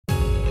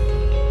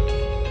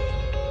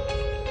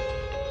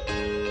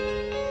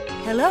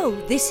Hello,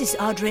 this is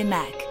Audrey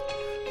Mack.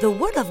 The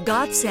Word of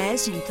God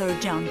says in 3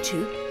 John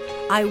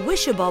 2, I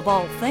wish above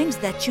all things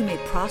that you may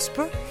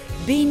prosper,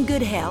 be in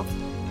good health,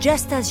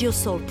 just as your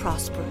soul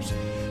prospers.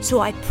 So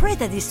I pray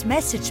that this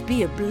message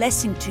be a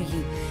blessing to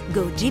you.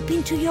 Go deep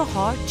into your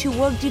heart to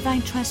work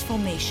divine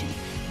transformation,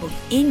 both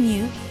in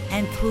you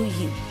and through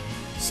you.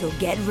 So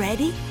get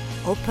ready,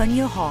 open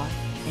your heart,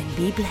 and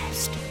be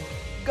blessed.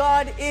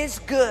 God is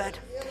good.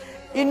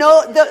 You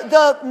know,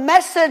 the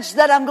message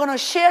that I'm going to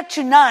share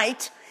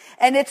tonight,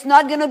 and it's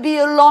not going to be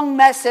a long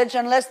message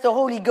unless the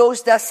Holy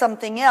Ghost does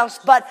something else,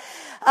 but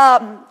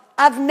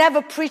I've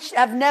never preached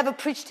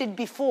it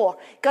before.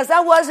 Because I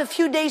was a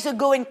few days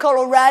ago in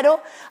Colorado.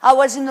 I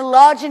was in a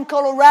lodge in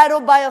Colorado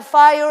by a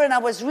fire, and I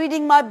was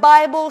reading my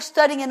Bible,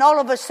 studying, and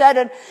all of a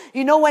sudden,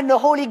 you know when the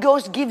Holy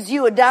Ghost gives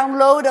you a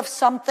download of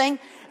something,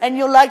 and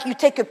you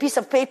take a piece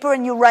of paper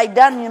and you write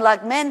down, and you're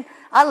like, man,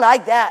 I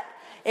like that.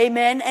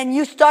 Amen. And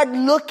you start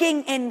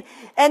looking in,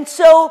 and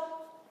so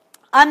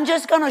I'm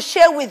just going to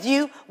share with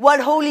you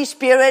what Holy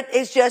Spirit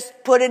is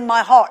just put in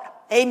my heart.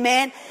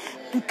 Amen.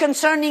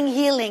 Concerning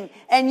healing.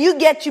 And you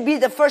get to be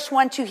the first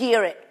one to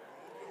hear it.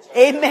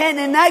 Amen.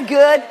 Isn't that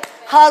good?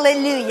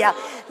 Hallelujah.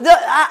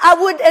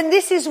 And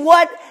this is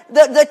what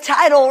the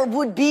title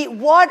would be.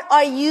 What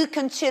are you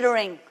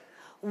considering?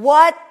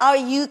 What are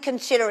you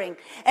considering?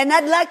 And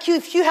I'd like you,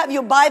 if you have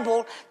your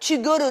Bible, to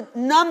go to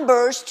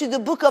Numbers, to the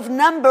book of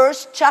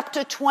Numbers,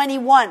 chapter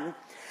 21.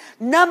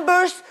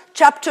 Numbers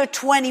chapter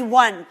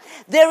 21.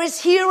 There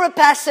is here a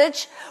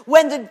passage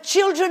when the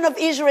children of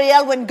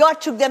Israel, when God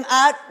took them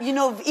out,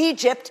 of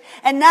Egypt,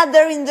 and now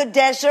they're in the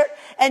desert,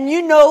 and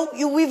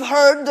we've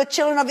heard the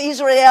children of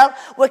Israel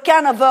were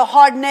kind of a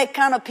hard-necked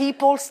kind of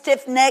people,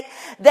 stiff-necked.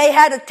 They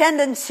had a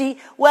tendency,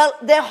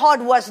 their heart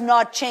was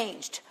not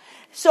changed.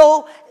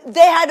 So they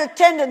had a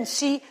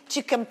tendency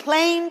to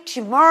complain,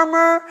 to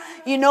murmur,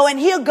 and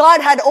here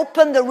God had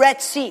opened the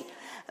Red Sea.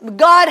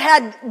 God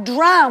had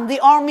drowned the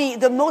army,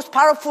 the most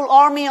powerful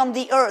army on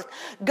the earth.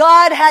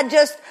 God had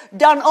just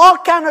done all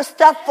kind of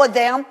stuff for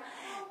them.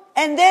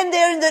 And then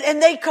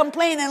and they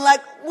complain and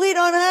we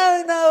don't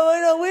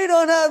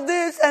have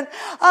this, and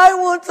I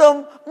want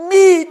some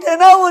meat,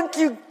 and I want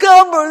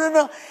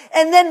cucumbers,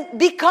 And then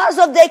because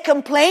of their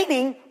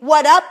complaining,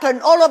 what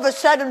happened? All of a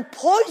sudden,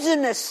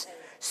 poisonous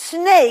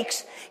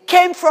snakes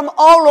came from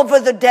all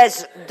over the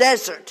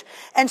desert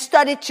and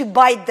started to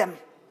bite them.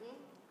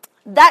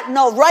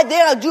 Right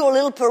there, I'll do a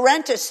little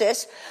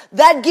parenthesis.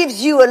 That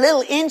gives you a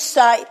little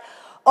insight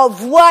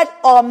of what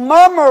our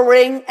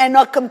murmuring and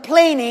our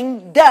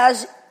complaining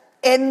does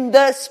in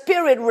the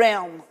spirit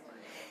realm.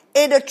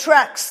 It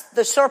attracts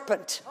the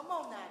serpent.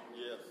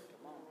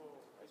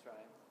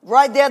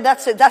 Right there,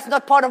 that's it. That's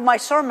not part of my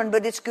sermon,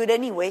 but it's good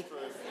anyway.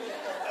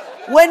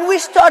 When we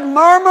start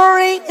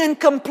murmuring and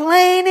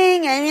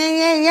complaining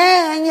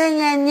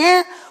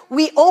and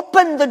we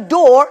open the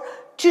door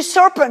to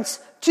serpents,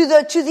 to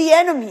the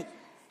enemy.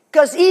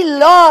 Because he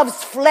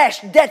loves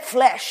flesh, dead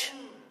flesh.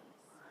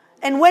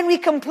 And when we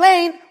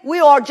complain,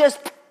 we are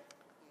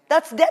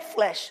that's dead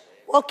flesh.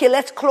 Okay,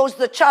 let's close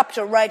the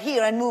chapter right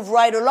here and move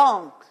right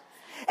along.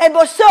 And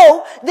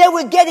so they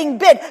were getting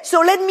bit.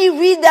 So let me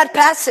read that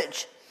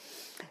passage.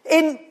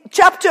 In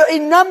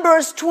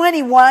Numbers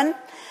 21,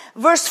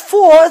 verse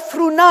 4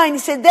 through 9,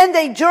 it said, Then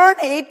they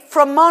journeyed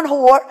from Mount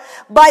Hor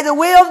by the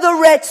way of the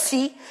Red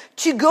Sea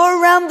to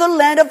go around the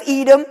land of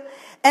Edom.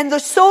 And the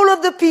soul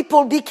of the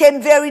people became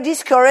very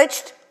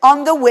discouraged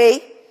on the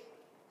way.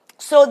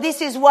 So this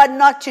is what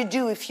not to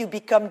do if you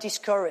become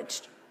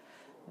discouraged.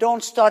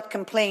 Don't start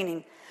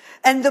complaining.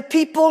 And the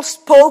people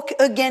spoke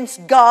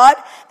against God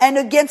and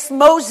against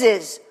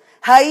Moses.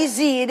 How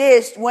easy it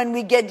is when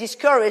we get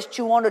discouraged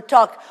to want to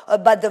talk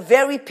about the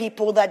very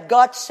people that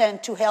God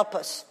sent to help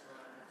us.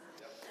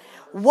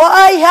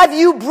 Why have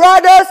you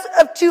brought us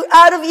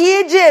out of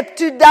Egypt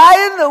to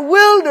die in the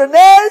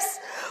wilderness?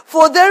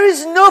 For there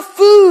is no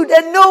food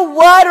and no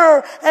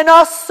water, and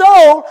our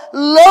soul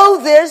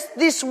loathes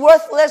this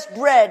worthless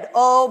bread.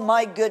 Oh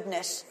my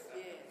goodness.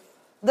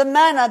 The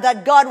manna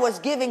that God was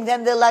giving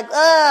them, they're like,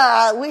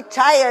 we're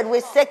tired,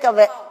 we're sick of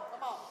it.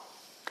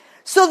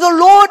 So the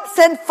Lord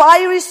sent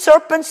fiery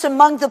serpents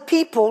among the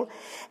people,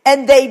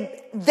 and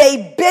they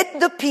bit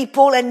the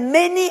people, and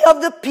many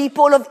of the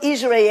people of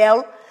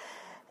Israel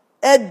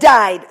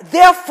died.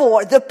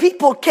 Therefore, the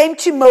people came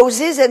to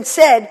Moses and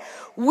said,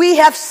 We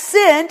have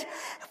sinned,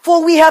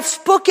 for we have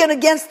spoken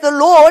against the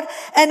Lord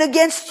and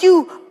against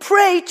you.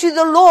 Pray to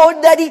the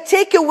Lord that he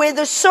take away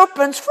the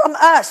serpents from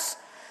us.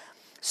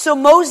 So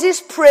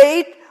Moses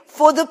prayed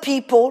for the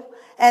people,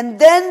 and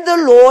then the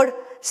Lord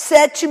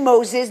said to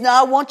Moses,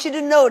 now I want you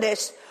to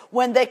notice,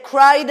 when they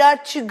cried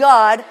out to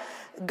God,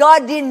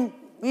 God didn't,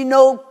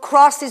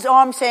 cross his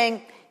arms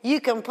saying,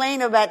 you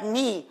complain about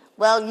me.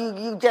 Well,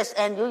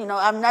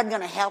 I'm not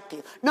going to help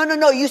you.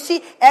 No. You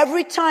see,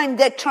 every time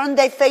they turned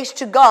their face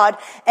to God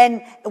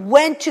and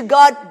went to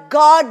God,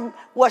 God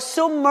was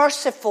so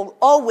merciful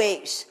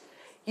always.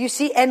 You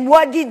see, and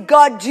what did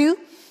God do?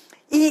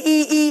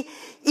 He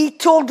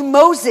told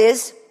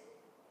Moses,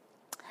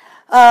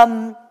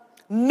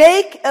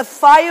 make a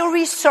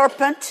fiery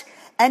serpent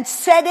and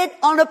set it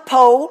on a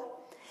pole,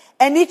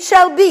 and it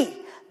shall be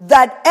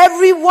that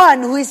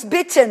everyone who is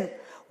bitten,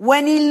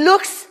 when he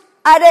looks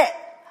at it,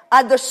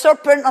 at the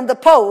serpent on the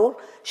pole,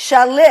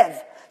 shall live.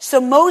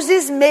 So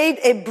Moses made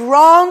a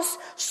bronze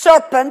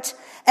serpent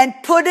and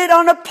put it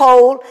on a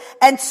pole,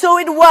 and so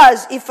it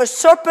was, if a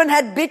serpent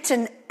had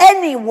bitten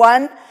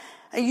anyone,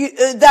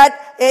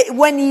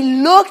 when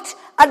he looked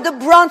at the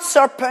bronze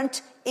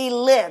serpent, he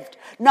lived.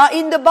 Now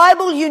in the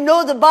Bible, you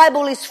know the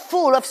Bible is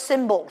full of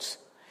symbols.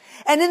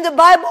 And in the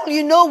Bible,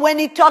 you know, when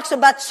it talks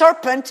about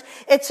serpent,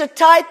 it's a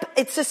type,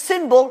 it's a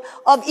symbol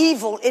of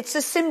evil. It's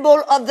a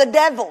symbol of the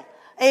devil.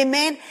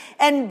 Amen.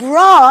 And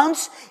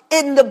bronze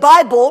in the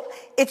Bible,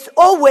 it's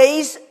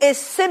always a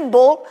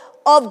symbol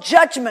of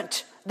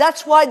judgment.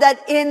 That's why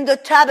that in the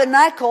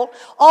tabernacle,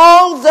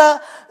 all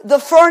the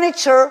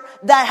furniture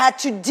that had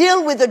to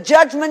deal with the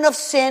judgment of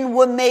sin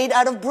were made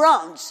out of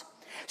bronze.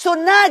 So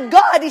now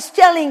God is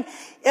telling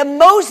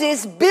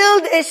Moses,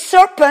 build a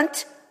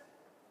serpent,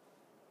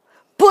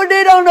 put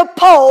it on a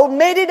pole,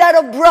 made it out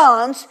of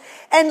bronze,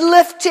 and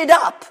lift it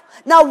up.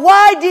 Now,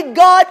 why did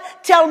God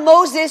tell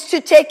Moses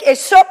to take a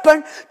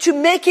serpent to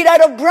make it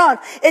out of bronze?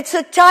 It's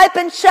a type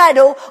and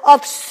shadow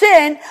of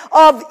sin,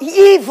 of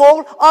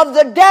evil, of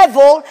the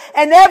devil,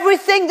 and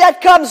everything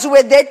that comes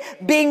with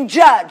it being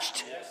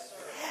judged.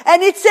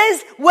 And it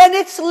says, when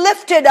it's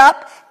lifted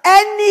up,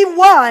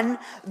 anyone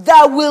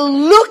that will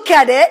look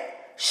at it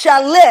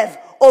shall live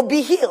or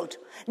be healed.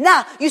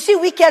 Now, you see,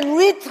 we can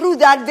read through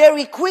that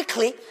very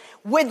quickly,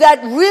 with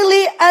that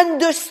really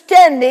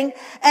understanding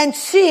and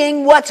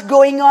seeing what's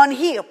going on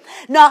here.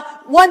 Now,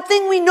 one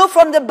thing we know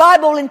from the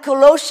Bible in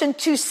Colossians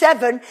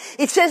 2:7,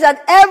 it says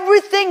that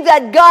everything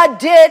that God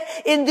did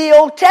in the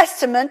Old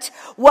Testament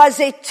was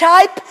a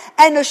type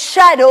and a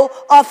shadow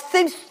of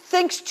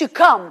things to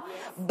come.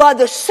 But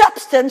the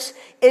substance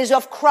is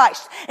of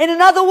Christ.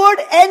 In other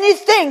words,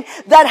 anything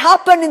that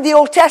happened in the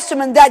Old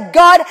Testament that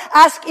God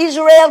asked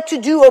Israel to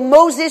do, or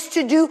Moses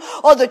to do,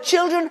 or the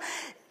children,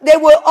 they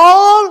were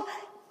all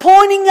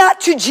pointing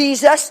out to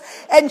Jesus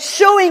and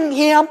showing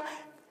him.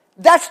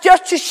 That's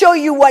just to show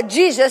you what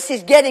Jesus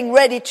is getting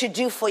ready to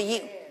do for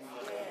you.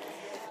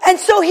 And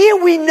so here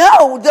we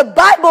know, the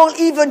Bible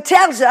even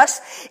tells us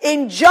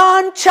in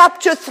John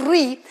chapter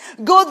 3,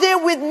 go there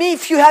with me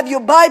if you have your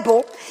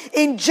Bible,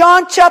 in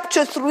John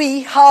chapter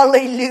 3,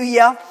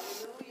 hallelujah.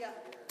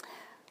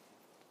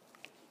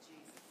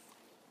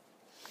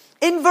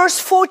 In verse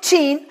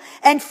 14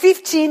 and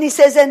 15, he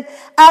says, and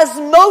as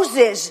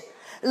Moses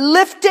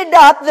lifted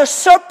up the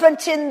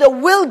serpent in the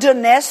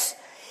wilderness,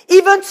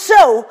 even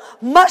so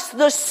must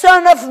the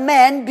Son of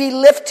Man be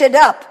lifted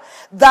up,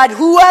 that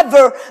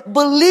whoever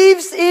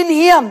believes in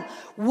him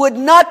would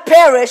not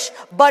perish,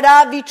 but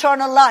have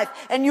eternal life.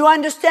 And you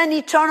understand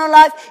eternal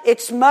life?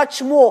 It's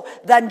much more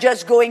than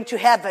just going to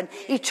heaven.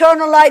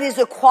 Eternal life is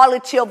a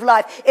quality of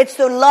life. It's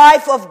the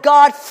life of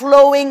God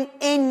flowing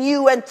in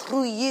you and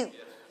through you.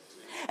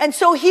 And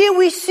so here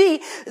we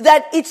see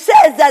that it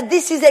says that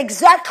this is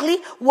exactly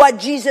what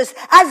Jesus,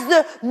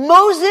 as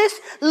Moses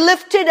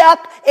lifted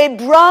up a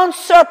bronze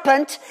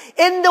serpent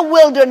in the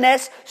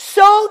wilderness,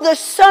 so the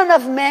Son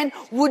of Man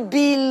would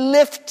be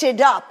lifted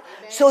up,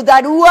 so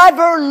that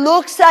whoever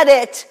looks at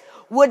it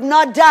would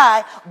not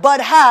die,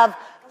 but have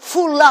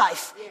full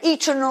life,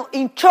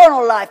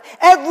 eternal life,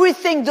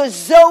 everything, the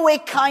Zoe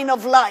kind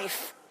of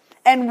life,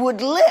 and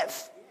would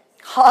live.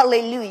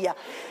 Hallelujah.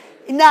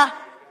 Now,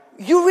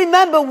 you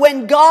remember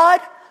when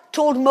God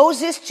told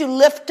Moses to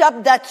lift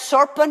up that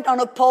serpent on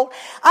a pole?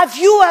 Have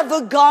you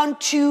ever gone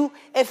to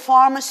a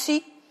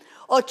pharmacy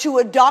or to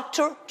a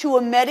doctor, to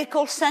a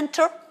medical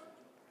center?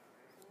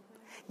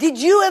 Did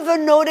you ever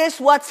notice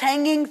what's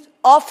hanging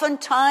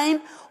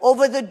oftentimes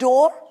over the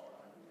door?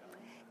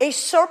 A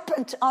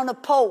serpent on a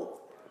pole.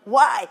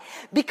 Why?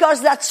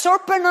 Because that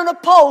serpent on a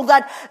pole,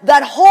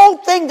 that whole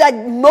thing that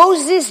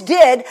Moses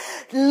did,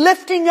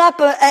 lifting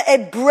up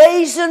a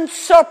brazen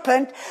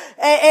serpent,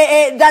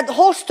 that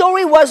whole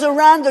story was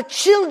around the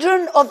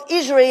children of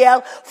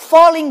Israel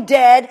falling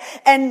dead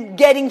and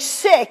getting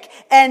sick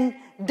and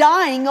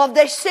dying of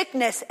their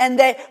sickness and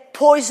their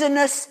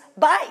poisonous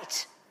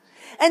bite.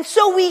 And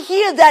so we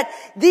hear that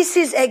this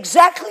is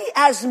exactly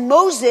as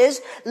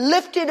Moses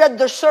lifted up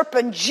the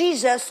serpent,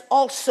 Jesus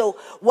also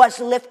was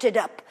lifted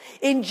up.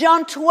 In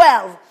John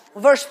 12,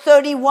 verse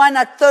 31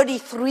 at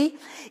 33,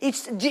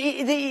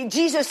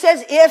 Jesus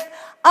says, if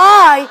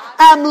I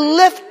am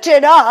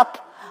lifted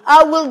up,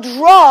 I will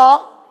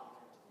draw.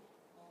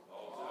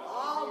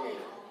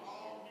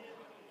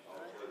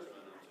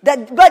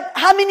 But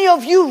how many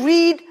of you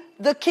read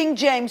the King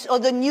James or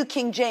the New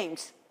King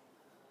James?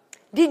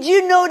 Did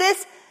you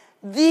notice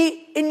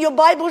in your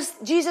Bibles,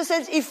 Jesus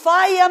says, if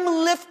I am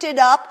lifted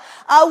up,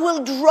 I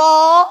will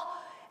draw.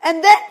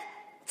 And then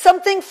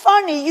something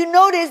funny, you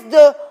notice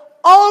the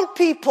all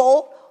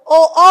people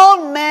or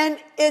all men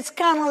is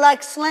kind of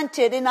like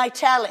slanted in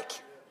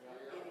italic.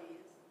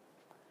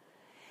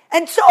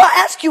 And so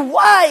I ask you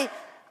why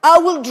I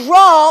will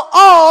draw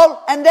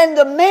all and then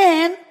the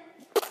man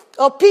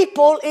or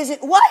people,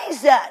 why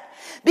is that?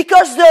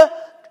 Because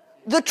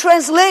the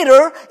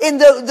translator, in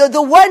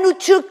the one who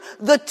took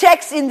the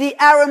text in the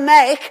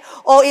Aramaic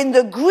or in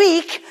the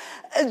Greek,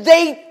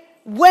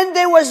 when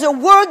there was a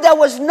word that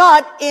was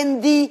not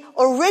in the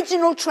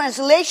original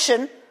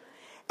translation,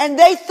 and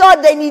they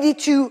thought they needed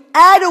to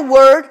add a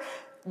word,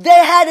 they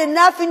had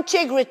enough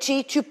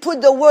integrity to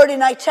put the word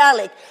in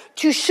italic,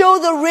 to show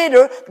the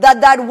reader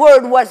that that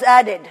word was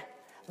added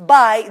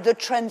by the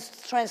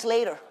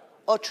translator.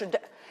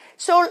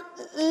 So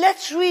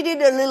let's read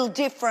it a little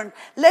different.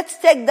 Let's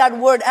take that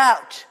word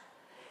out.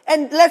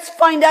 And let's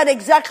find out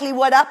exactly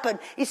what happened.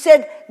 He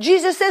said,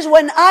 Jesus says,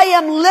 when I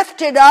am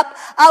lifted up,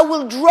 I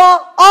will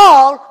draw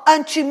all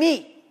unto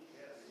me.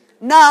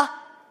 Now,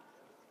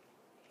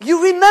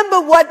 you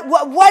remember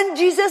when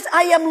Jesus,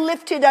 I am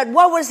lifted up,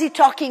 what was he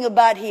talking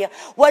about here?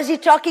 Was he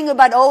talking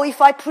about,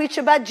 if I preach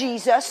about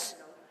Jesus,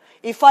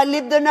 if I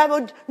live the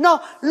number? No,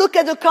 look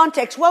at the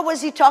context. What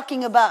was he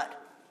talking about?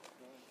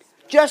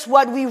 Just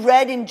what we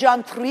read in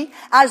John 3.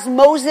 As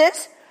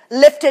Moses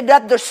lifted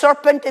up the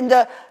serpent in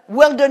the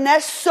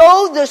wilderness,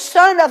 so the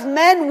Son of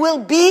Man will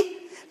be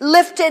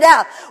lifted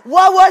up.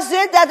 What was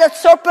it that the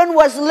serpent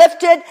was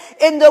lifted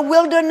in the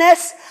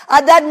wilderness?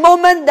 At that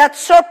moment, that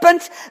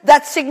serpent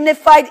that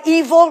signified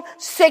evil,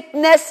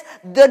 sickness,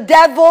 the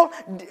devil,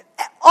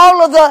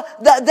 all of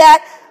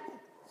that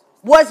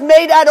was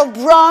made out of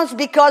bronze,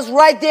 because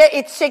right there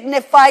it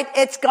signified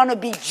it's going to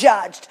be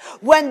judged.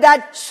 When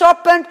that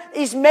serpent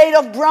is made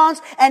of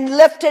bronze and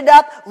lifted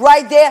up,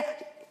 right there,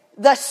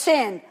 the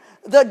sin,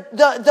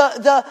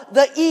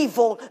 the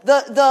evil,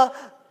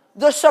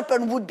 the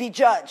serpent would be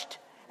judged.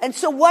 And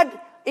so what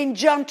in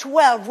John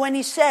 12,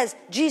 when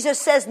Jesus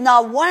says,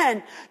 now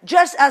when,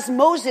 just as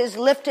Moses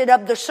lifted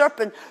up the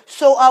serpent,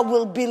 so I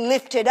will be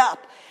lifted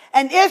up.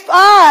 And if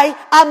I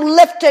am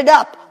lifted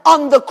up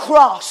on the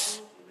cross,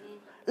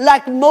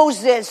 like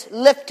Moses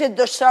lifted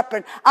the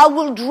serpent, I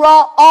will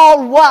draw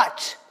all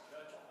what?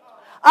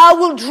 I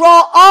will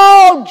draw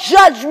all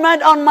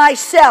judgment on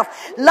myself,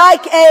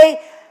 like a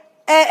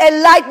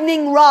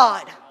lightning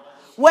rod.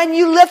 When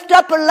you lift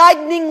up a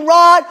lightning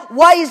rod,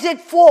 why is it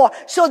for?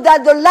 So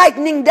that the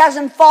lightning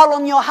doesn't fall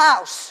on your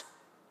house.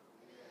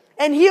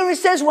 And here it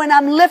says, when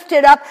I'm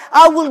lifted up,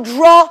 I will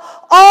draw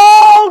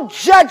all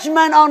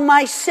judgment on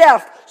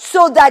myself,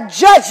 so that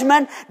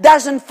judgment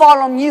doesn't fall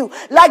on you.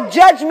 Like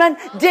judgment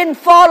didn't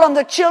fall on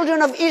the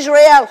children of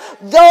Israel.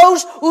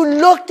 Those who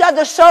looked at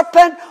the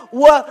serpent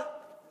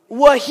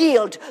were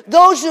healed.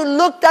 Those who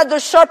looked at the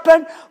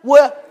serpent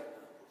were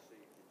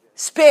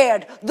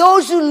spared.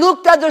 Those who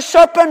looked at the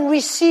serpent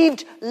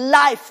received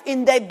life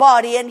in their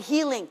body and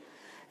healing.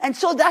 And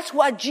so that's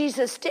what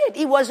Jesus did.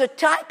 He was a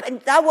type,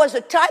 and that was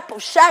a type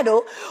of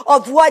shadow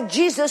of what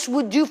Jesus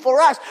would do for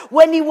us.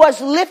 When he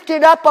was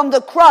lifted up on the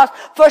cross,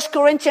 1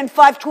 Corinthians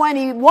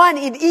 5:21,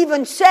 it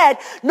even said,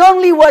 not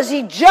only was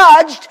he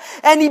judged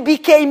and he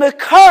became a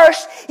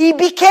curse, he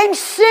became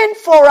sin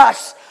for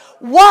us.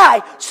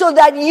 Why? So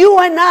that you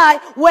and I,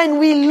 when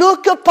we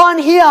look upon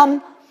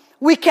him,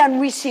 we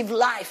can receive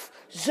life.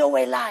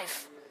 Zoe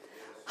life.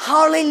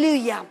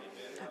 Hallelujah.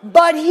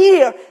 But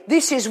here,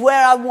 this is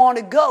where I want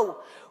to go.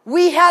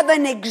 We have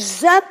an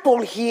example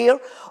here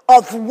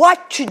of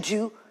what to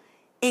do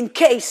in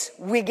case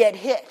we get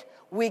hit,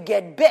 we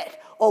get bit,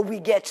 or we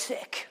get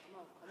sick.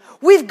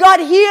 We've got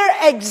here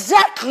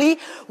exactly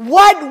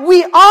what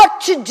we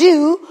ought to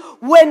do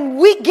when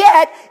we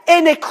get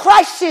in a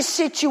crisis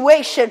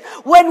situation,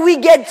 when we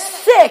get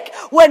sick,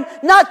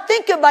 now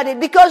think about it,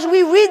 because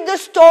we read the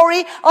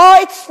story,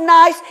 it's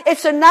nice,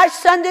 it's a nice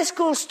Sunday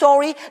school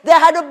story, they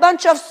had a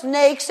bunch of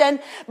snakes,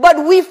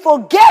 but we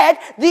forget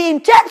the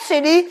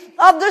intensity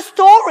of the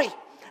story.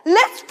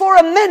 For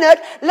a minute,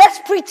 let's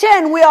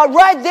pretend we are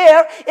right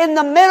there in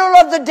the middle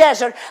of the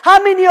desert.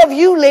 How many of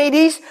you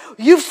ladies,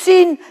 you've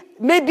seen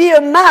maybe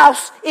a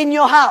mouse in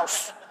your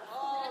house?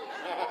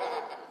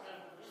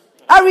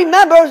 I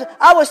remember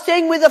I was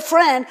staying with a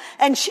friend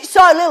and she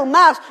saw a little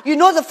mouse. You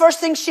know the first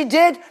thing she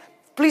did?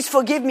 Please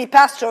forgive me,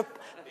 Pastor.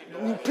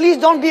 Please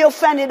don't be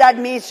offended at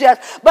me. It's just,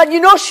 but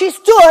she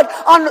stood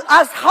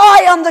as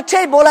high on the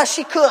table as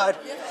she could.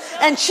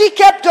 And she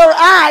kept her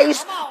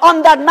eyes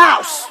on that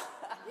mouse.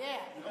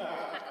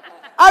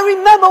 I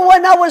remember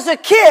when I was a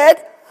kid,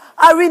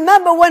 I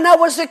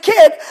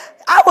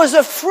was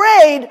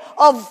afraid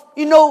of,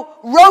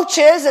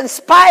 roaches and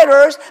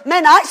spiders.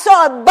 Man, I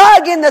saw a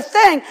bug in the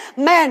thing.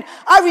 Man,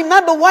 I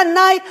remember one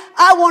night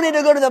I wanted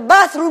to go to the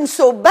bathroom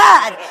so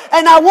bad.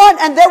 And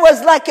there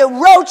was like a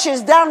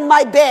roaches down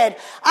my bed.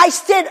 I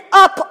stayed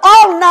up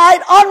all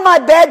night on my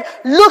bed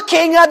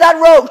looking at that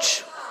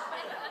roach.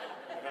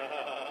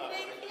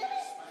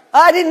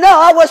 I didn't know.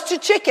 I was too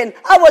chicken.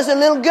 I was a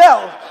little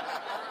girl.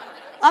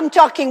 I'm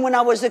talking when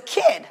I was a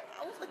kid.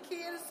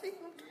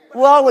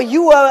 Well,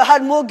 you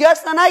had more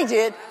guts than I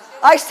did.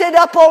 I stayed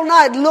up all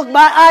night,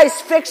 my eyes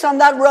fixed on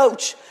that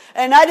roach.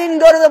 And I didn't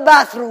go to the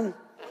bathroom.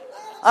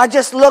 I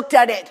just looked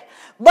at it.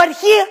 But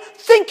here,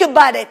 think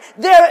about it.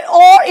 They're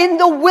all in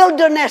the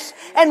wilderness.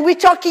 And we're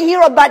talking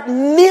here about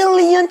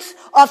millions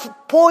of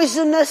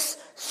poisonous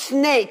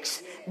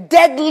snakes.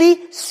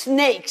 Deadly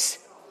snakes.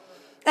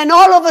 And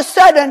all of a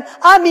sudden,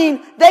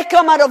 they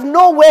come out of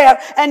nowhere.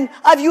 And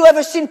have you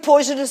ever seen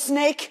poisonous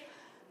snake?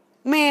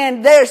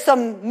 Man, there's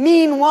some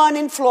mean one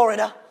in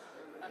Florida.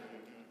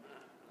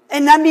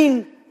 And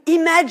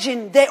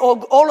imagine they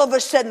all of a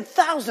sudden,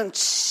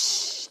 thousands.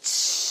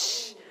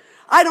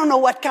 I don't know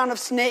what kind of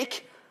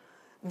snake.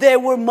 There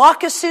were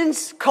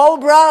moccasins,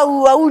 cobra,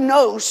 who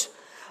knows.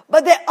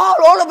 But they're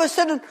all of a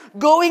sudden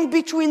going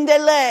between their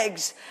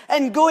legs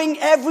and going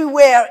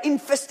everywhere,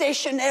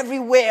 infestation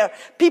everywhere.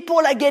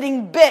 People are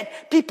getting bit.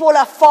 People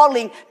are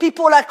falling.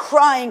 People are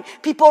crying.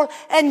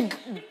 And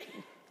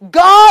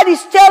God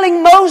is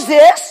telling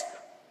Moses,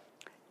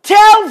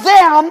 tell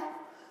them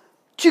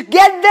to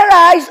get their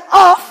eyes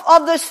off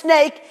of the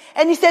snake.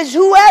 And he says,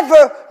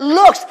 whoever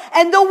looks,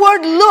 and the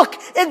word look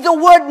is the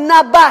word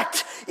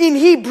nabat in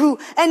Hebrew.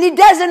 And it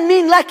doesn't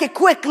mean like a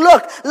quick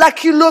look,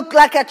 like you look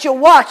like at your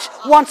watch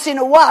once in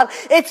a while.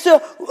 It's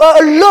a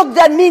look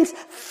that means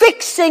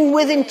fixing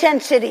with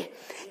intensity.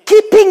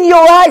 Keeping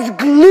your eyes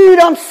glued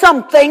on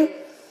something,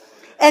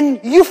 and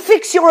you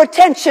fix your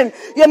attention.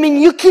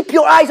 You keep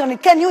your eyes on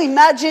it. Can you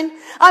imagine?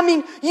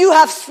 You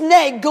have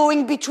snake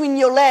going between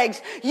your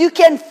legs. You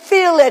can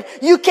feel it.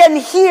 You can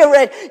hear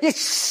it.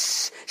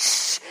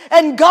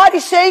 And God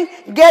is saying,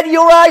 get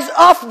your eyes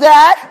off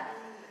that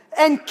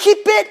and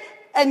keep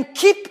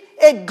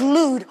it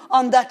glued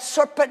on that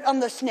serpent, on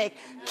the snake.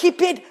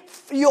 Keep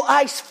your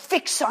eyes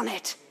fixed on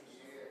it.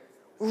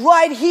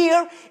 Right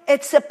here,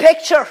 it's a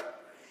picture.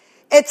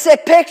 It's a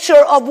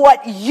picture of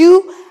what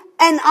you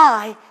and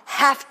I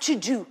have to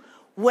do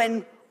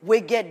when we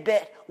get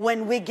bit,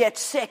 when we get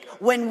sick,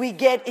 when we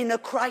get in a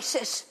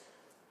crisis.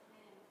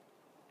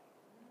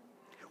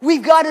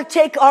 We've got to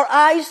take our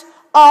eyes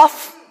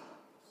off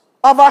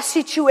of our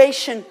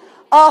situation,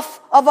 off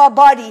of our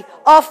body,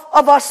 off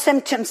of our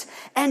symptoms,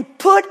 and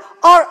put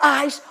our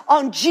eyes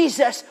on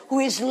Jesus, who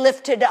is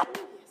lifted up.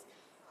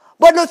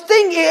 But the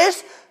thing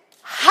is,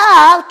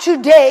 how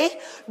today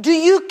do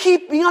you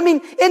keep,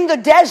 in the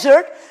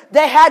desert,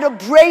 they had a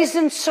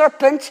brazen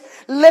serpent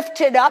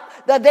lifted up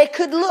that they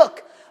could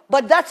look.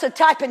 But that's a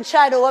type and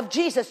shadow of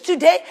Jesus.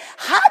 Today,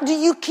 how do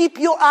you keep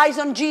your eyes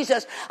on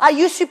Jesus? Are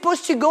you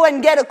supposed to go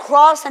and get a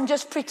cross and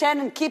just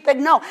pretend and keep it?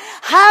 No.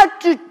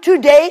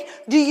 Today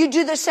do you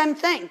do the same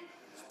thing?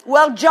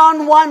 Well,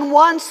 John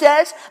 1:1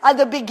 says, at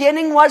the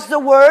beginning was the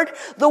Word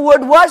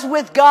was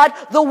with God,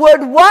 the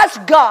Word was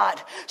God.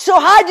 So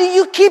how do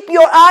you keep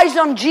your eyes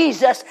on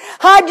Jesus?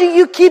 How do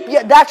you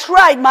that's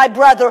right, my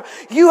brother.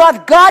 You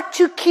have got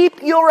to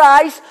keep your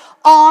eyes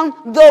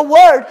on the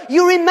Word.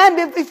 You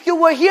remember, if you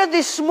were here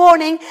this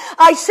morning,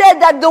 I said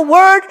that the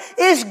Word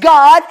is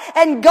God,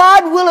 and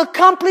God will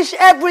accomplish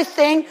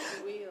everything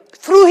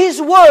through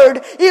His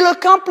Word. He'll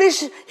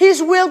accomplish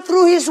His will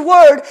through His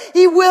Word.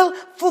 He will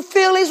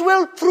fulfill His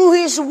will through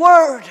His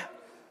Word.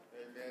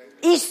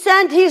 He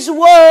sent His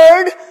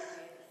Word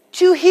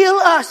to heal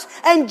us.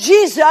 And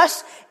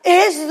Jesus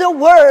is the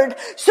Word.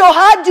 So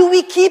how do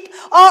we keep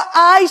our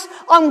eyes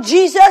on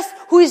Jesus,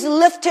 who is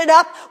lifted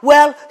up?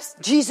 Well,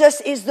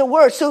 Jesus is the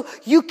Word. So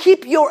you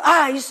keep your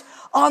eyes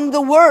on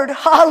the Word.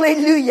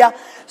 Hallelujah.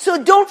 So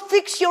don't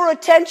fix your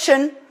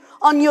attention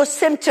on your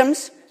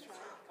symptoms,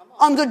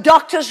 on the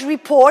doctor's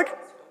report,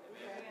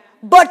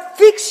 but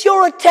fix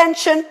your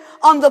attention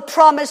on the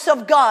promise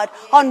of God,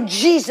 on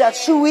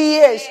Jesus, who He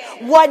is,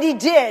 what He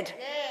did.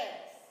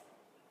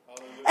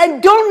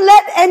 And don't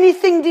let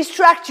anything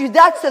distract you.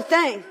 That's the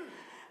thing.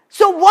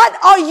 So what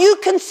are you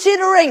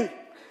considering?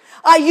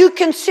 Are you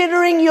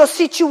considering your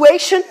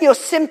situation, your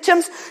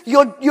symptoms,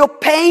 your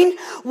pain,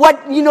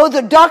 what,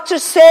 the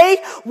doctors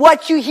say,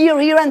 what you hear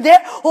here and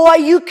there? Or are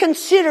you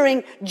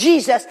considering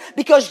Jesus?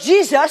 Because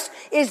Jesus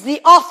is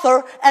the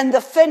author and the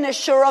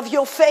finisher of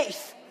your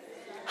faith.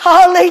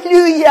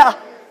 Hallelujah.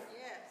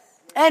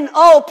 And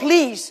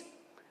please,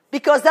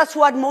 because that's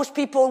what most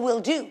people will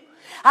do.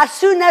 As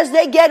soon as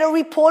they get a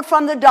report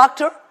from the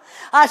doctor,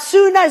 as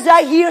soon as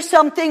I hear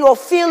something or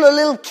feel a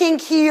little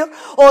kink here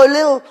or a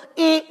little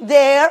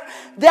there,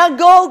 they'll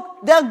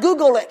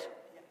Google it.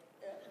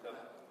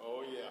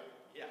 Oh yeah.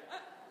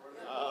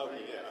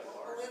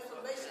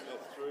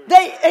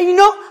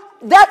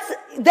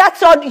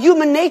 That's our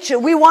human nature.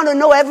 We want to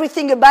know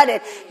everything about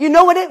it. You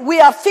know what? We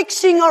are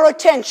fixing our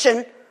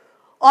attention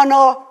on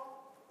our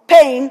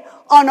pain,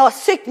 on our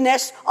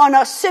sickness, on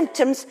our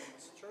symptoms.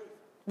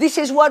 This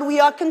is what we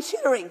are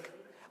considering.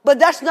 But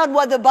that's not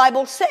what the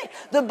Bible says.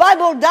 The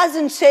Bible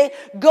doesn't say,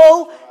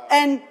 go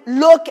and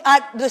look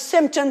at the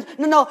symptoms.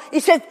 No.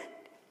 It says,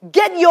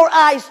 get your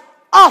eyes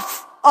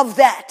off of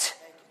that.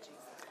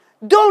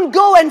 Don't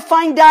go and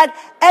find out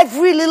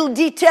every little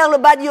detail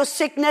about your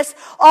sickness,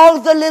 all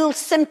the little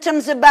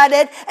symptoms about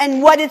it,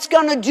 and what it's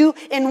going to do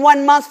in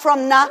 1 month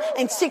from now,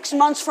 in 6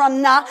 months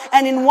from now,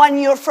 and in 1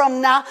 year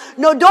from now.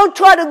 No, don't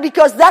try to,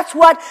 because that's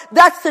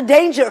the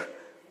danger.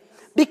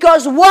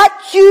 Because what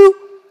you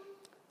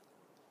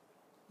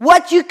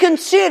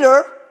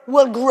consider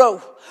will grow.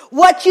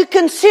 What you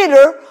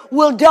consider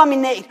will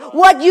dominate.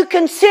 What you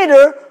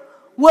consider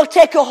will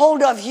take a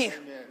hold of you.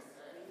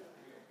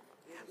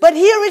 But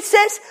here it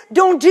says,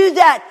 don't do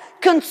that.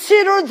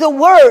 consider the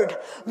word,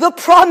 the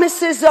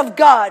promises of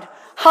God.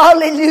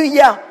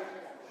 Hallelujah.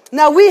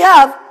 Now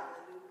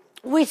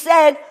we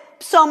said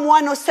Psalm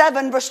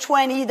 107 verse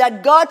 20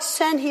 that God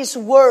sent His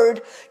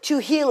word to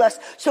heal us.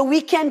 So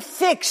we can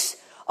fix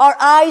our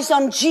eyes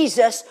on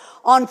Jesus,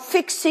 on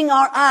fixing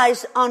our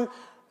eyes on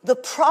the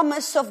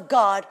promise of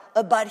God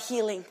about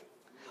healing.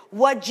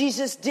 What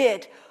Jesus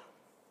did,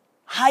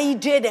 how He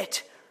did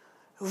it.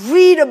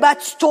 Read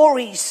about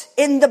stories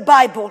in the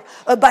Bible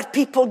about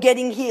people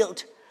getting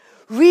healed.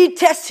 Read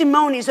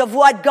testimonies of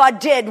what God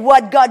did,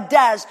 what God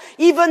does.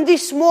 Even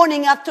this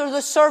morning after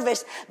the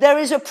service, there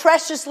is a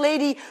precious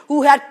lady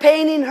who had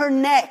pain in her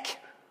neck.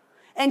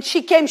 And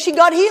she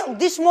got healed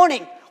this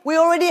morning. We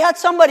already had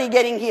somebody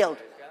getting healed.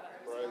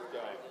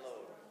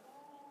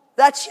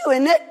 That's you,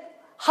 isn't it?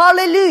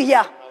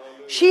 Hallelujah.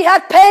 She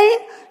had pain.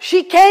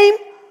 She came.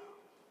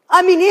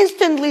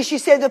 Instantly she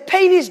said, the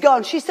pain is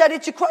gone. She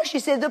started to cry. She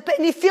said, the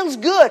pain, it feels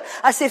good.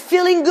 I said,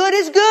 feeling good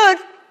is good.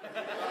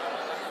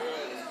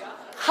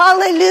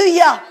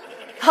 Hallelujah.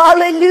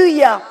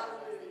 Hallelujah.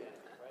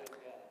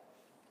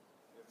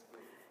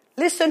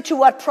 Listen to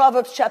what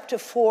Proverbs chapter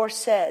 4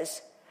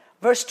 says.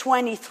 Verse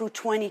 20 through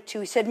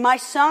 22. He said, my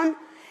son,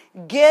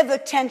 give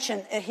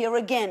attention. Here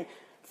again.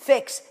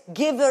 Fix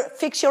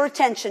your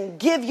attention.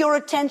 Give your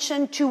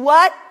attention to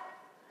what?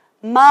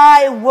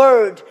 My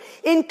word.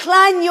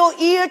 Incline your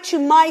ear to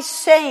my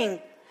saying.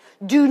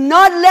 Do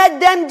not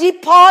let them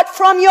depart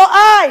from your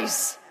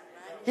eyes.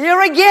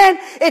 Here again,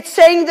 it's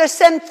saying the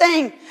same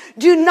thing.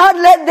 Do not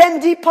let them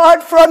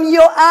depart from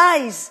your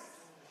eyes.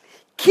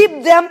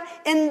 Keep them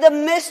in the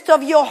midst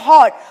of your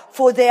heart,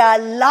 for they are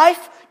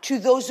life to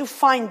those who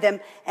find them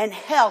and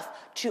health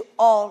to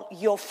all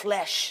your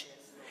flesh.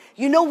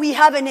 You know, we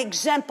have an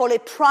example, a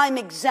prime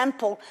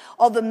example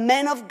of a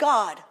man of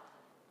God,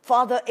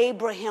 Father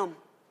Abraham.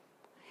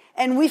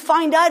 And we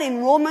find out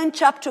in Romans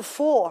chapter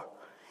 4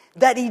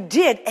 that he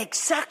did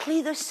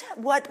exactly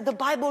what the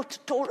Bible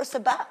told us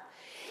about.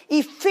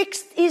 He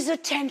fixed his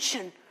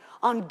attention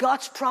on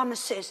God's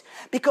promises.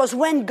 Because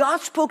when God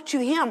spoke to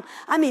him,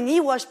 he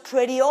was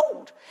pretty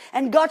old.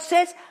 And God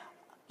says,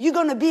 you're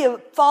going to be a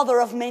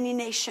father of many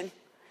nations.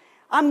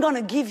 I'm going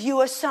to give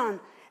you a son.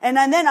 And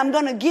then I'm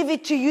going to give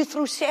it to you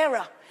through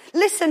Sarah.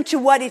 Listen to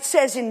what it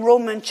says in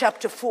Romans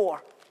chapter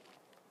 4.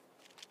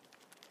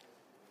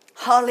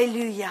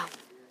 Hallelujah.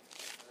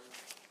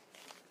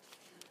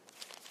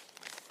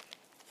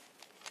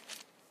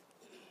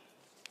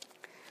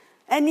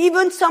 And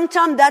even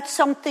sometimes that's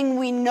something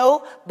we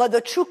know, but the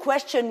true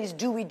question is,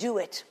 do we do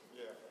it?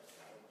 Yeah.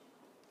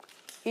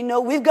 You know,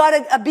 we've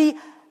got to be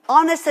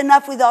honest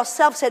enough with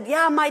ourselves, said,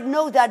 yeah, I might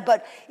know that,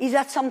 but is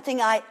that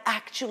something I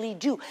actually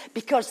do?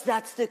 Because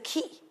that's the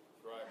key.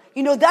 Right.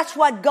 You know, that's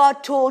what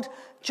God told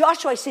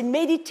Joshua. He said,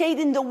 meditate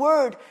in the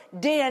word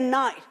day and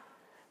night.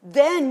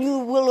 Then you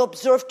will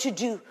observe to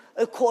do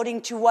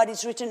according to what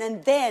is written,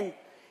 and then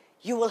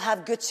you will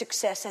have good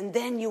success, and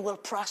then you will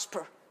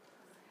prosper.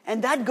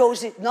 And that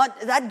goes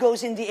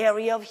in the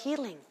area of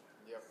healing.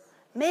 Yep.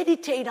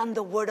 Meditate on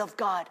the word of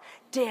God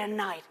day and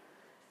night.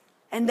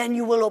 And then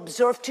you will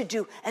observe to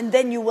do. And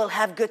then you will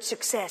have good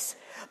success.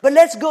 But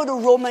let's go to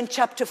Romans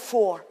chapter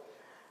 4.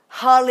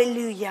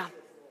 Hallelujah.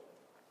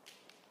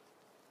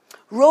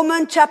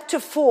 Romans chapter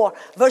 4,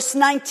 verse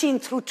 19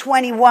 through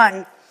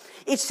 21.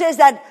 It says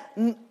that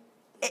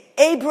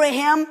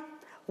Abraham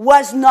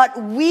was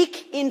not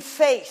weak in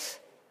faith.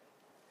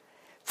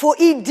 For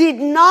he did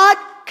not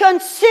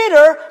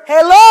consider,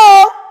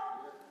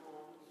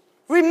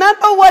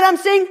 remember what I'm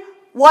saying?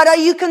 What are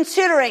you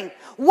considering?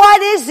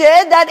 What is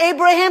it that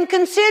Abraham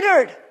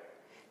considered?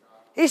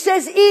 He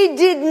says he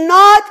did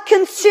not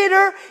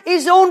consider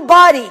his own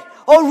body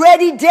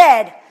already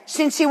dead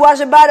since he was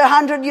about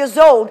 100 years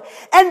old,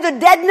 and the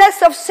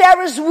deadness of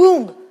Sarah's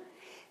womb.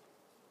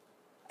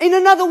 In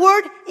another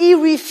word, he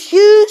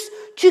refused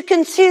to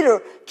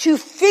consider, to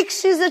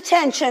fix his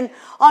attention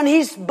on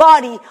his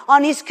body,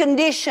 on his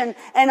condition,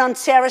 and on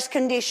Sarah's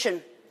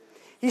condition.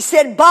 He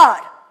said,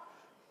 but,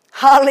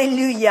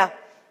 hallelujah,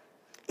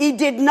 he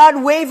did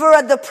not waver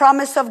at the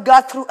promise of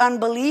God through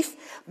unbelief,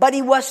 but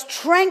he was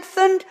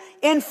strengthened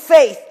in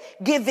faith,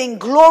 giving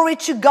glory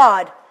to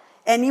God,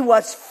 and he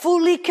was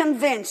fully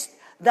convinced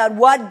that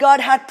what God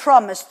had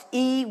promised,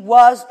 he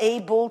was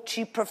able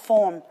to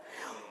perform.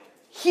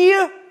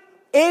 Here,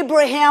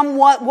 Abraham,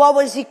 what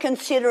was he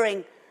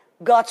considering?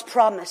 God's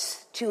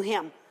promise to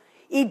him.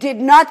 He did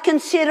not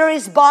consider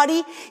his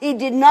body. He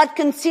did not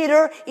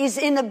consider his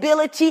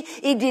inability.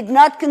 He did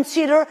not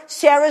consider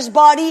Sarah's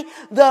body.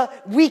 Now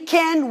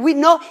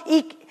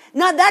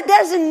that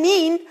doesn't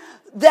mean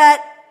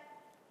that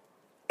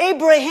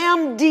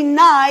Abraham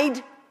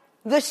denied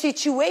the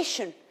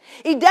situation.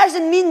 It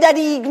doesn't mean that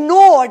he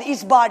ignored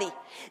his body.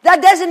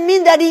 That doesn't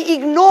mean that he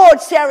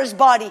ignored Sarah's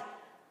body.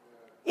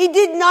 He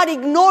did not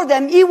ignore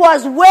them. He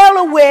was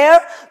well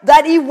aware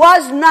that he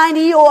was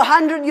 90 or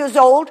 100 years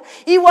old.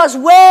 He was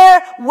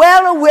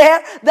well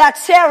aware that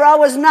Sarah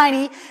was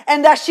 90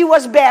 and that she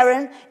was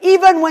barren.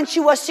 Even when she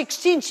was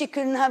 16, she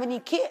couldn't have any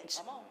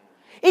kids.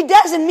 It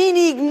doesn't mean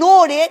he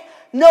ignored it.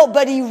 No,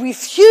 but he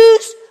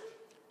refused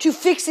to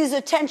fix his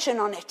attention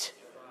on it.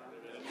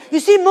 You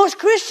see, most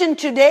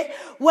Christians today,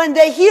 when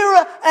they hear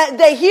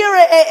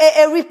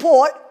a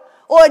report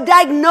or a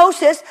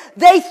diagnosis,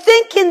 they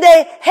think in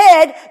their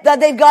head that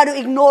they've got to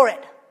ignore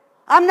it.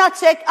 I'm not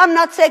sick.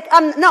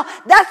 No,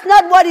 that's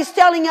not what it's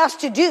telling us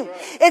to do.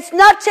 It's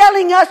not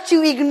telling us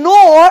to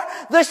ignore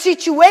the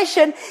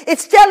situation.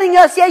 It's telling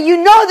us, yeah, you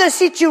know the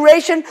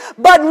situation,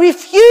 but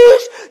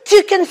refuse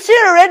to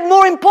consider it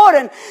more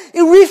important.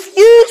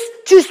 Refuse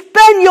to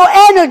spend your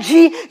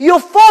energy, your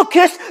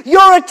focus,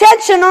 your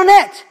attention on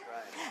it.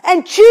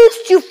 And choose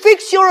to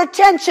fix your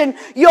attention,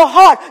 your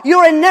heart,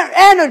 your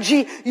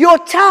energy, your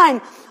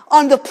time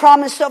on the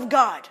promise of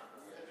God.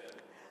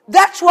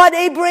 That's what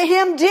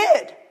Abraham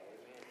did.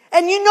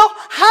 And you know,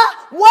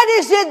 what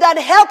is it that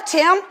helped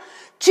him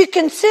to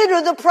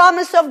consider the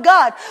promise of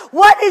God?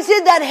 What is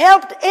it that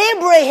helped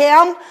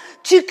Abraham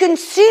to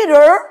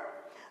consider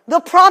the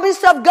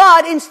promise of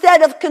God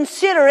instead of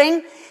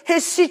considering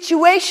his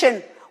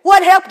situation?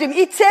 What helped him?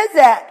 It says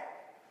that.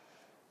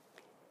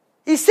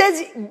 He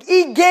says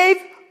he gave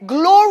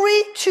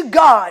glory to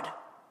God.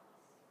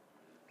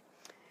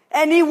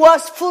 And he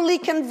was fully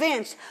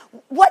convinced.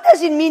 What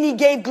does it mean he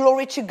gave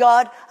glory to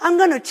God? I'm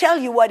going to tell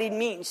you what it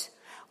means.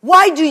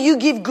 Why do you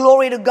give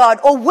glory to God?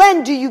 Or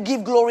when do you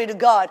give glory to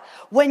God?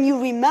 When you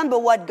remember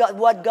what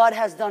God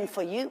has done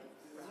for you.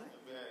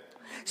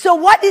 So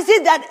what is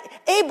it that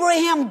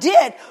Abraham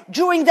did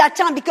during that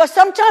time? Because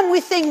sometimes we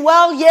think,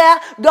 well, yeah,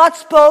 God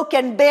spoke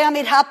and bam,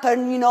 it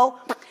happened, you know.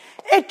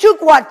 It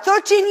took what,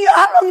 13 years?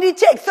 How long did it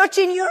take?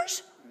 13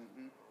 years?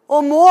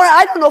 Or more?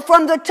 I don't know.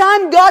 From the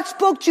time God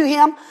spoke to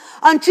him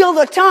until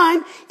the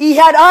time he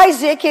had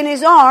Isaac in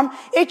his arm,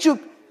 it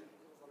took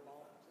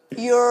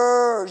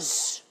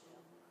years.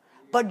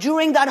 But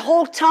during that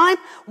whole time,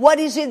 what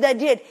is it that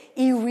did?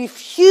 He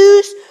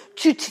refused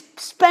to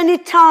spend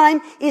his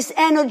time, his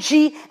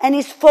energy, and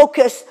his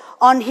focus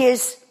on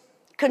his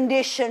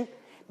condition.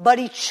 But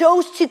he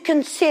chose to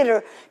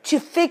consider, to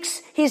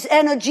fix his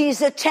energy,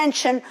 his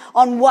attention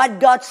on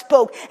what God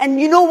spoke. And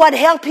you know what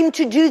helped him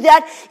to do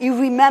that? He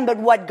remembered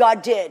what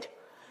God did.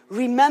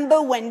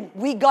 Remember when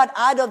we got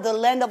out of the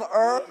land of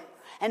Ur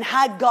and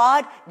how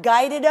God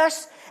guided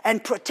us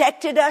and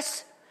protected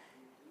us?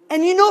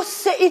 And you know,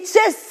 it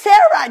says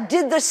Sarah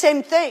did the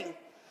same thing.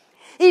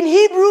 In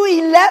Hebrew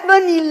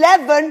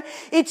 11:11,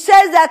 it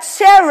says that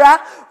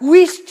Sarah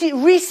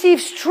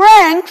received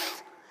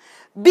strength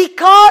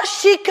because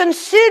she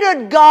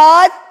considered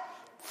God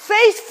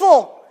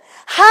faithful.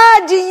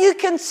 How do you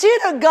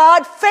consider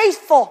God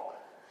faithful?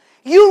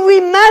 You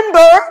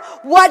remember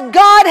what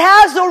God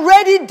has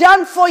already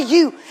done for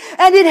you.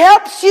 And it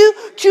helps you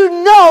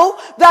to know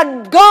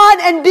that God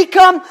and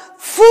become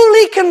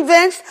fully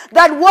convinced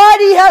that what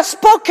He has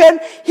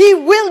spoken, He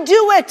will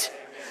do it.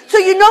 So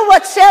you know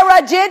what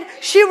Sarah did?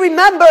 She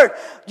remembered.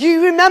 Do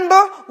you remember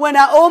when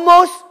I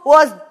almost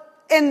was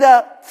in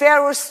the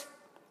Pharaoh's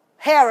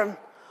harem?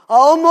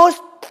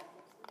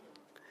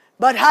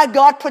 But how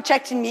God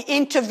protected me,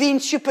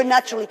 intervened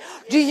supernaturally.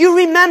 Do you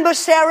remember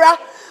Sarah?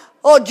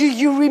 Or do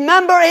you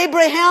remember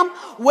Abraham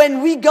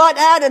when we got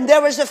out and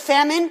there was a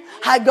famine?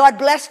 How God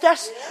blessed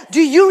us?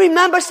 Do you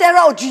remember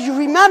Sarah? Or do you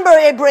remember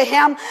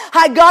Abraham?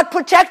 How God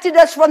protected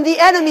us from the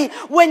enemy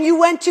when you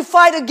went to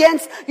fight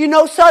against,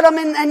 Sodom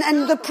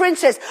and the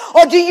princess?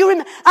 Or do you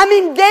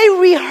remember? They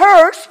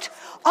rehearsed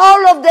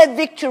all of their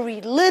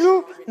victory,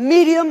 little,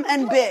 medium,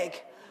 and big.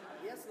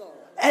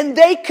 And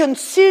they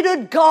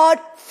considered God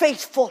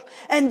faithful.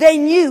 And they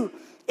knew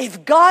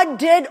if God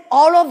did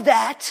all of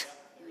that,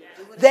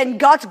 then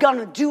God's going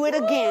to do it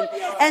again.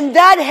 And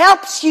that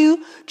helps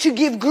you to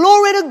give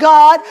glory to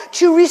God,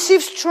 to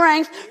receive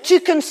strength, to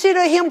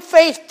consider Him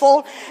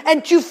faithful,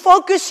 and to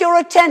focus your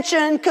attention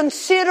and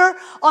consider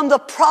on the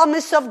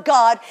promise of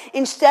God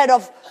instead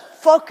of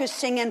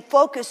focusing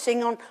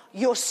on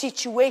your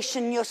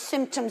situation, your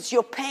symptoms,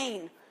 your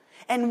pain,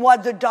 and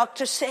what the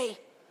doctors say.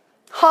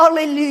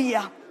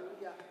 Hallelujah.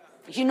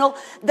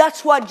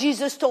 That's what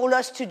Jesus told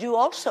us to do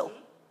also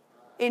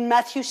in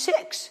Matthew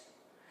 6.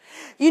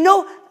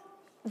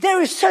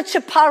 There is such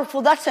a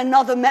powerful, that's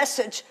another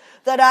message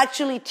that I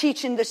actually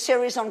teach in the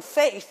series on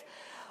faith.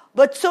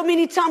 But so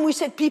many times we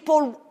said,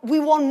 people, we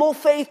want more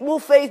faith.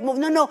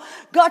 No.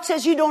 God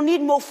says you don't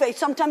need more faith.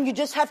 Sometimes you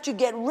just have to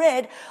get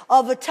rid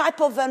of a type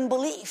of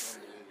unbelief.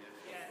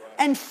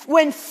 And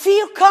when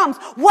fear comes,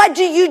 what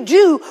do you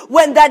do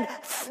when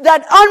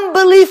that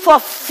unbelief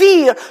of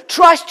fear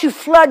tries to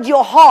flood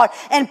your heart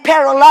and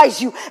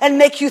paralyze you and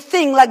make you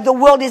think like the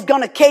world is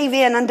going to cave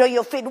in under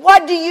your feet?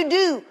 What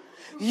do?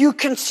 You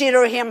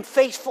consider Him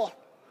faithful.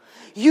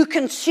 You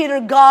consider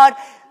God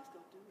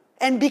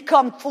and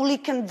become fully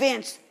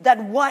convinced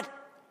that what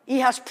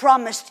He has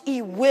promised,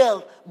 He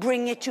will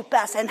bring it to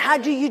pass. And how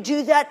do you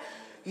do that?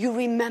 You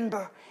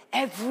remember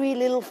every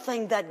little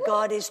thing that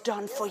God has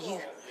done for you.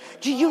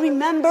 Do you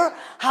remember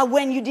how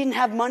when you didn't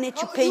have money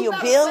to pay your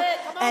bill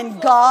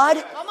and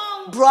God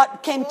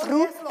came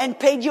through and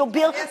paid your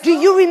bill? Do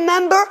you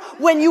remember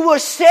when you were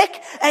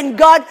sick and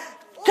God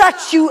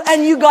touched you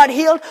and you got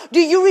healed? Do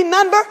you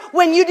remember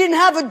when you didn't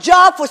have a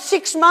job for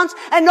 6 months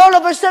and all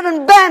of a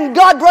sudden, bam,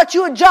 God brought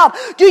you a job?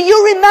 Do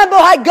you remember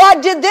how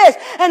God did this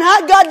and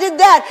how God did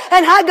that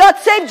and how God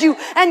saved you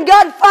and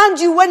God found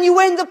you when you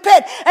were in the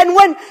pit? And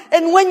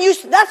when you,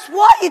 that's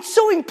why it's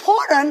so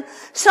important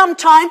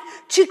sometimes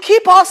to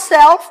keep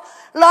ourselves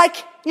like,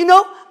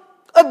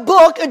 a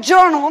book, a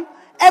journal,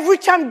 every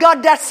time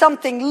God does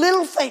something,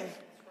 little thing.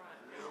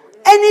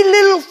 Any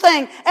little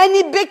thing,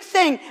 any big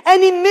thing,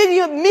 any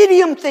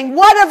medium thing,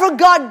 whatever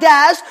God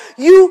does,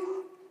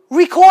 you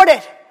record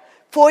it.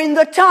 For in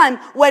the time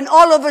when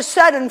all of a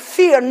sudden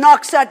fear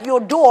knocks at your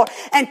door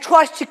and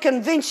tries to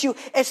convince you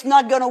it's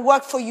not going to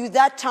work for you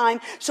that time.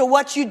 So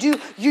what you do,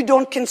 you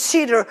don't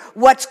consider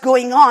what's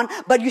going on,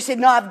 but you say,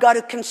 no, I've got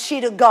to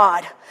consider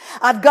God.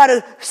 I've got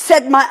to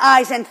set my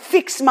eyes and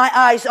fix my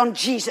eyes on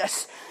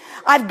Jesus.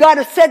 I've got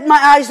to set my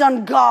eyes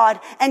on God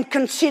and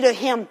consider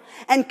Him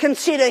and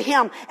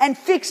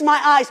fix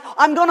my eyes.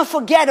 I'm going to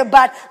forget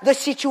about the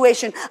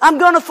situation. I'm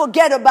going to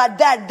forget about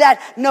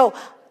that. No.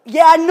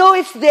 Yeah, I know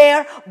it's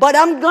there, but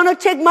I'm going to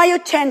take my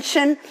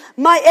attention,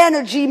 my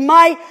energy,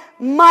 my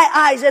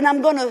eyes, and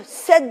I'm going to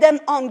set them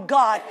on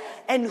God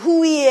and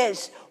who He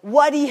is,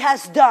 what He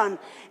has done.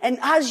 And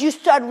as you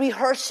start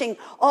rehearsing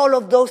all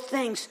of those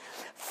things,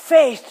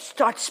 faith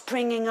starts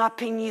springing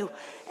up in you.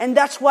 And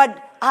that's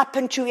what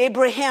happened to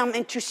Abraham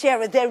and to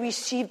Sarah. They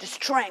received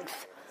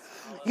strength.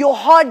 Your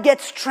heart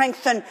gets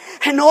strengthened,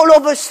 and all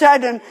of a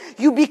sudden,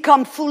 you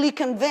become fully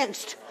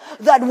convinced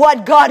that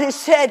what God has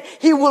said,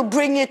 He will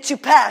bring it to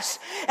pass.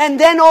 And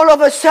then all of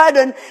a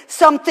sudden,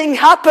 something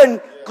happened.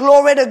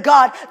 Glory to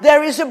God.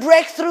 There is a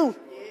breakthrough.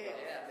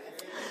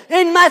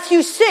 In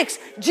Matthew 6,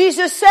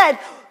 Jesus said,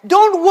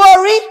 don't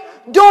worry,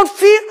 don't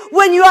fear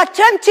when you are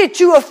tempted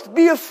to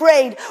be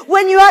afraid,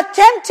 when you are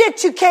tempted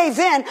to cave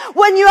in,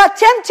 when you are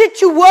tempted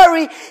to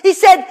worry. He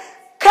said,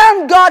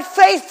 count God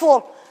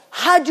faithful.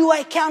 How do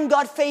I count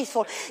God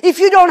faithful? If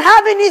you don't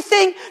have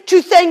anything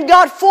to thank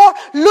God for,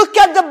 look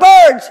at the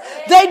birds.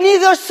 They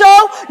neither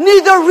sow,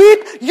 neither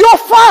reap. Your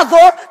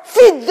Father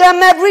feeds them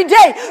every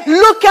day.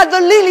 Look at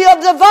the lily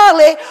of the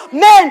valley.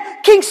 Man,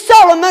 King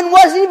Solomon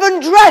wasn't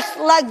even dressed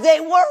like they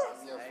were.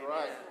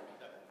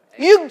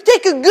 You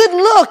take a good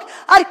look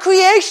at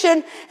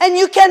creation and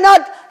you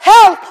cannot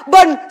help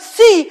but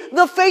see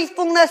the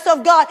faithfulness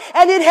of God.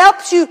 And it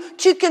helps you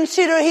to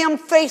consider Him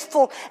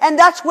faithful. And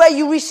that's where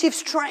you receive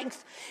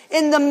strength.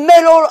 In the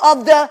middle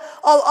of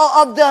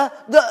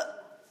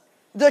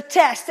the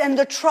test and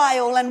the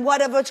trial and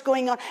whatever's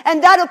going on.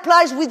 And that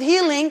applies with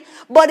healing,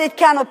 but it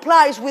can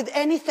apply with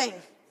anything.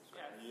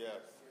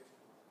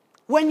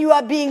 When you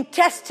are being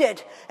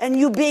tested and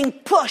you're being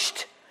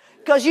pushed,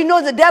 because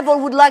the devil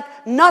would like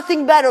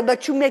nothing better but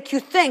to make you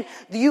think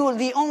you are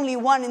the only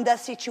one in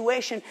that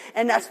situation,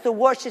 and that's the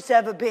worst it's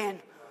ever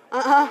been.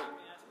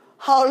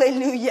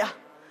 Hallelujah.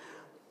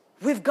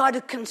 We've got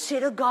to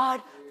consider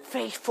God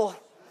faithful.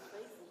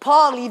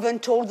 Paul even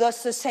told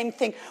us the same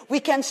thing. We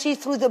can see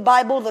through the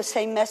Bible the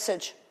same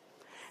message.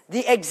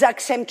 The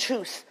exact same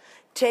truth.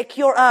 Take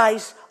your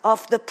eyes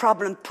off the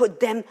problem. Put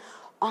them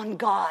on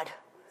God.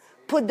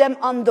 Put them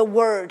on the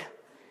Word.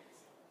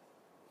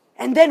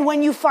 And then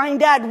when you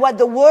find out what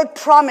the Word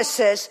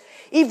promises,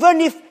 even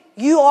if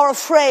you are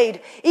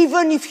afraid,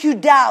 even if you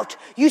doubt,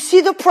 you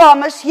see the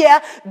promise.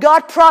 Yeah,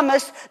 God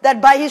promised that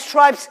by His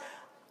stripes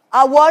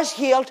I was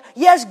healed.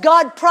 Yes,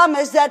 God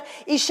promised that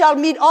He shall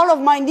meet all of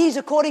my needs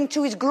according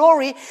to His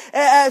glory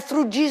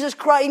through Jesus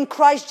Christ, in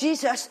Christ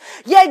Jesus.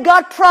 Yeah,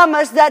 God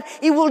promised that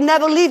He will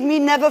never leave me,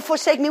 never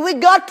forsake me.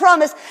 With God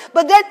promised.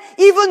 But then,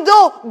 even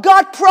though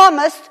God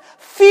promised,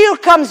 fear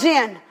comes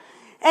in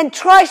and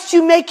tries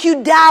to make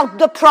you doubt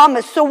the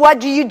promise. So what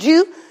do?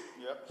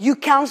 You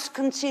can't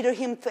consider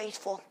Him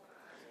faithful.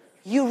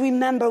 You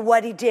remember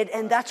what He did,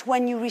 and that's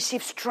when you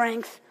receive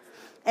strength.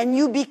 And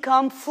you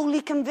become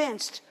fully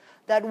convinced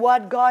that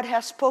what God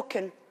has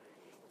spoken,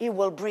 He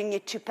will bring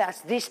it to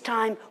pass. This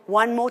time,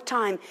 one more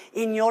time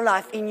in your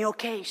life, in your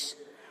case.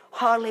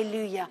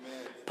 Hallelujah.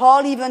 Amen.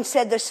 Paul even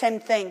said the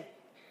same thing.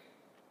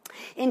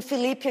 In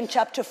Philippians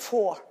chapter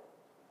 4,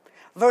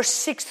 verse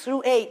 6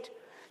 through 8.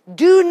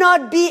 Do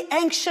not be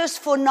anxious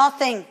for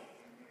nothing,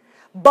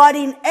 but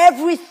in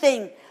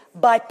everything,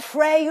 by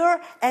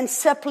prayer and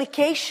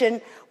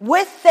supplication,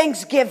 with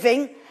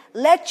thanksgiving,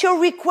 let your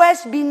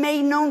requests be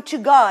made known to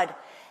God.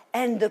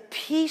 And the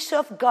peace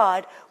of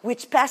God,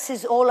 which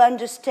passes all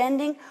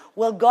understanding,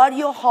 will guard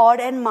your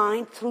heart and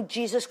mind through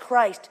Jesus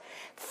Christ.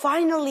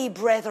 Finally,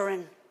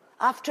 brethren,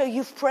 after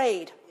you've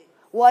prayed,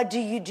 what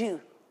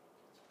do?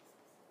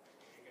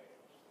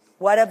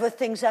 Whatever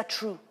things are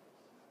true,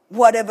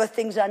 whatever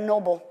things are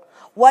noble,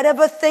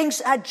 whatever things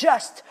are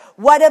just,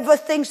 whatever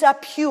things are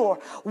pure,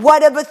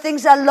 whatever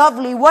things are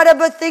lovely,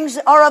 whatever things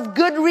are of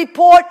good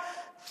report,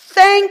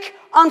 think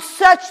on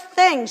such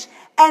things.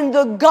 And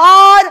the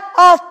God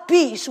of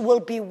peace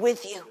will be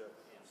with you.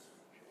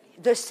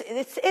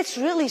 It's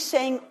really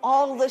saying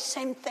all the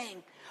same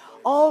thing.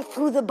 All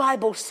through the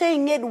Bible.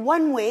 Saying it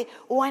one way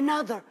or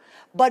another.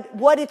 But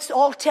what it's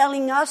all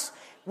telling us,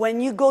 when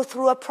you go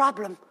through a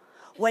problem,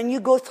 when you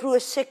go through a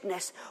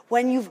sickness,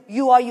 when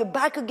you're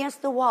back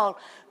against the wall,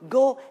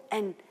 go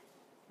and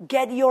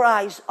get your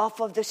eyes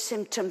off of the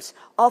symptoms,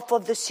 off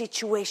of the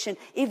situation,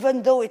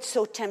 even though it's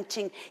so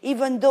tempting,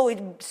 even though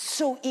it's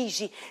so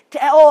easy.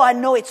 I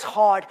know it's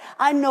hard.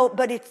 I know,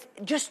 but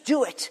just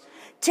do it.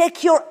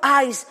 Take your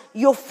eyes,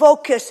 your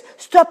focus,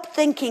 stop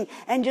thinking,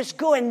 and just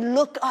go and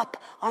look up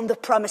on the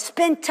promise.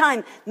 Spend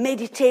time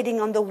meditating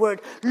on the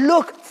word.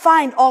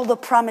 Find all the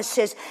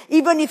promises.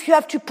 Even if you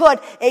have to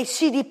put a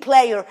CD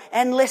player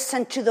and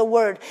listen to the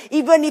word.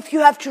 Even if you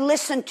have to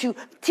listen to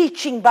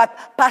teaching by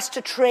Pastor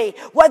Trey.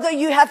 Whether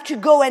you have to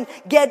go and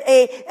get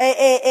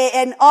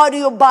an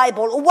audio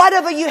Bible, or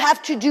whatever you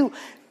have to do.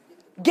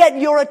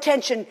 Get your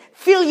attention,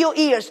 fill your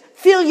ears,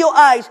 fill your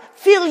eyes,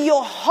 fill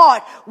your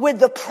heart with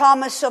the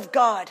promise of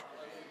God.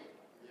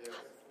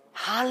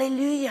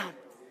 Hallelujah.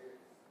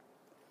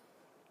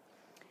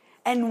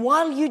 And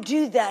while you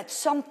do that,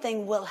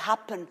 something will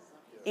happen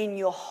in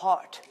your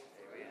heart.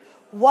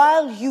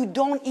 While you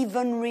don't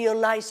even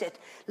realize it.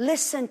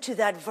 Listen to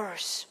that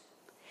verse.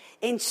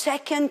 In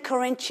 2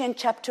 Corinthians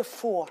chapter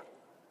 4,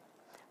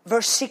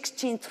 verse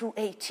 16 through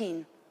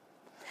 18.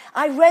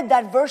 I read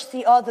that verse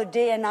the other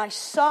day and I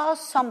saw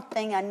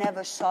something I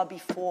never saw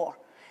before.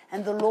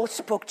 And the Lord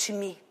spoke to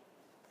me.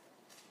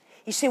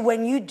 He said,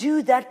 when you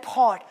do that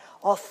part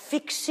of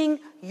fixing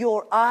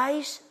your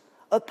eyes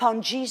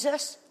upon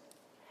Jesus,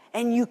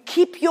 and you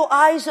keep your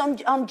eyes on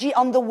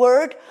the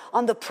word,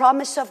 on the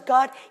promise of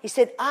God, He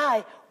said,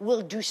 I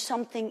will do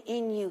something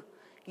in you.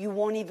 You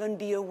won't even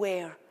be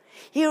aware.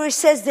 Here He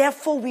says,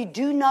 therefore we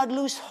do not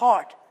lose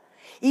heart.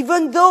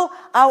 Even though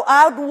our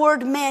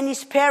outward man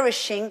is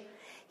perishing,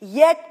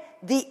 yet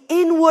the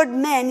inward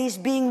man is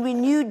being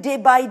renewed day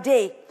by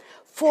day.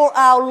 For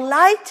our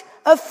light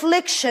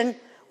affliction,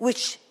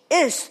 which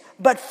is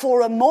but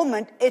for a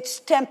moment, it's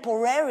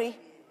temporary.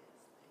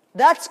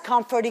 That's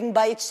comforting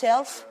by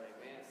itself.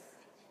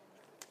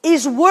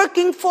 Is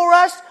working for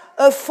us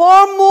a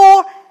far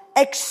more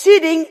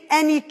exceeding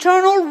and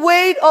eternal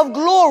weight of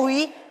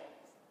glory.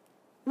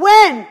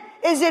 When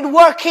is it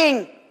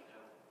working?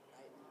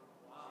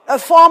 A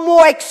far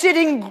more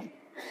exceeding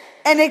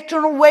and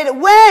eternal weight.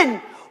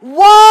 When?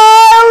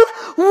 While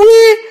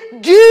we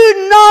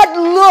do not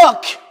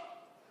look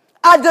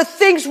at the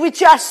things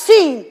which are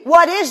seen.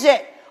 What is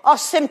it? Our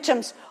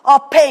symptoms,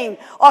 our pain,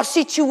 our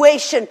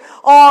situation,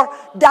 our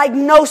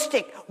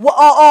diagnostic,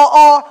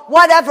 or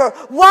whatever.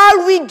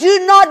 While we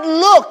do not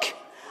look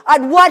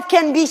at what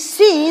can be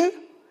seen,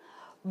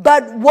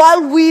 but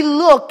while we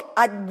look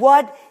at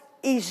what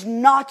is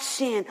not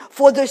seen.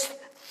 For the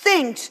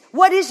things,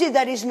 what is it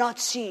that is not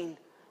seen?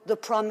 The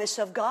promise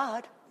of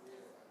God.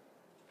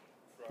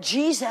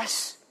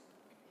 Jesus,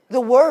 the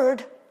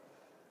Word.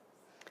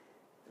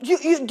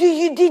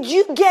 Did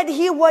you get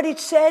here what it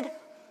said?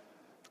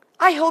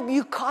 I hope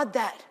you caught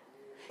that.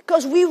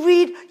 Because we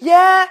read,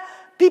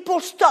 people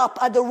stop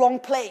at the wrong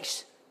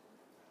place.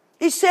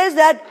 It says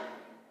that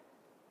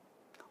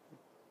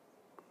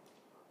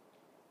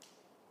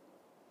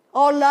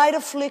our light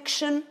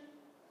affliction,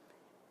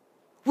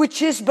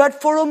 which is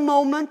but for a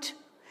moment,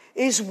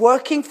 is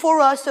working for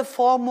us a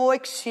far more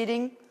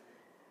exceeding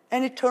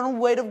an eternal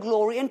weight of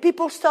glory. And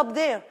people stop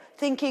there,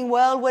 thinking,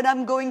 well, when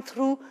I'm going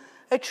through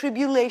a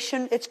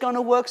tribulation, it's going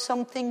to work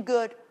something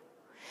good.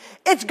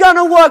 It's going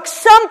to work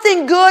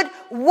something good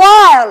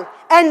while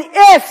and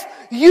if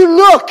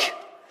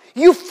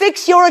you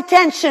fix your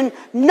attention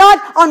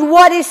not on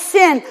what is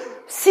seen,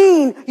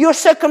 your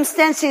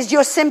circumstances,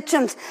 your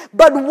symptoms,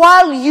 but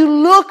while you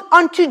look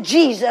unto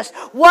Jesus,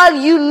 while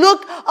you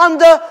look on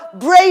the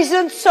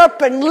brazen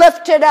serpent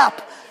lifted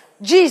up,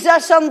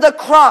 Jesus on the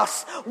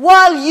cross,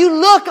 while you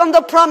look on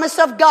the promise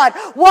of God,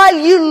 while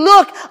you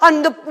look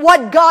on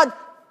what God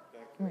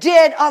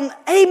did on,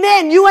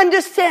 amen, you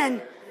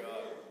understand?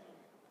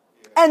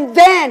 And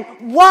then,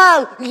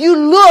 while you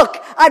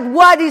look at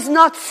what is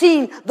not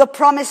seen, the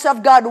promise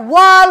of God,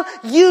 while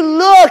you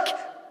look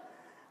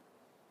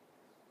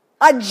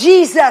at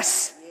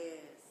Jesus,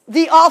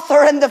 the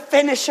author and the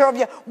finisher of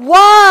your,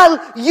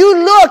 while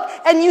you look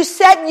and you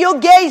set your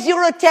gaze,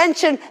 your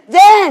attention,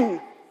 then,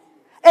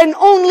 and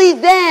only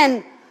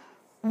then,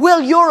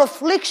 will your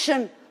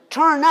affliction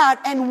turn out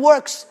and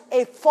works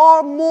a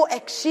far more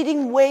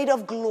exceeding weight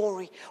of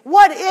glory.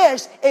 What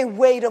is a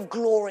weight of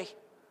glory?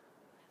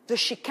 The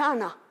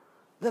Shekinah,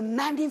 the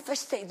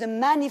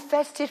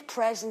manifested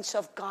presence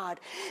of God.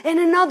 In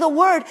another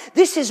word,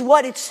 this is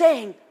what it's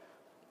saying.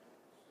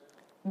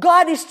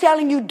 God is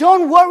telling you,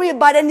 don't worry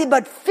about anything,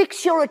 but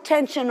fix your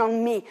attention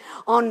on me,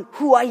 on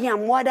who I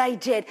am, what I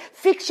did.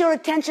 Fix your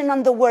attention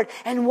on the Word.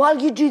 And while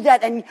you do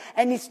that, and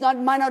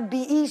might not be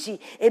easy,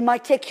 it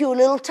might take you a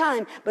little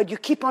time, but you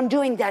keep on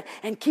doing that,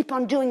 and keep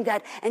on doing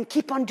that, and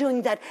keep on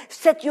doing that.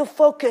 Set your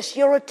focus,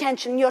 your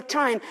attention, your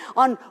time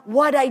on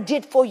what I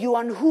did for you,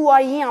 on who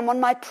I am, on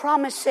my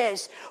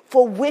promises,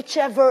 for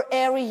whichever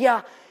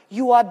area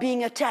you are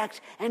being attacked.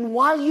 And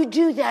while you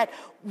do that,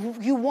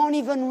 you won't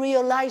even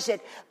realize it,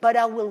 but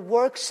I will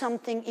work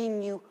something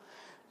in you,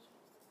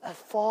 a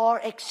far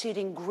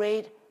exceeding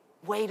great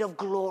weight of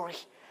glory.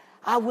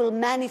 I will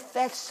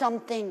manifest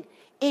something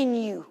in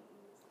you,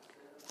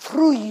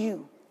 through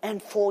you,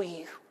 and for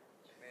you.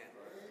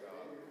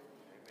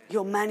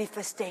 Your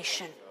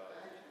manifestation,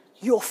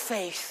 your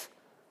faith,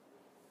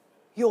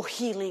 your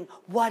healing,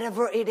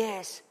 whatever it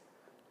is.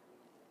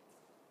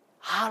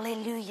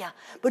 Hallelujah.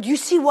 But you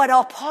see what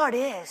our part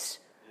is?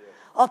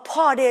 Our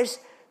part is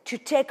to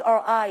take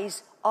our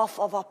eyes off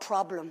of our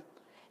problem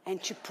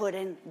and to put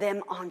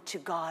them onto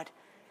God.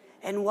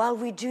 And while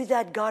we do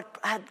that, God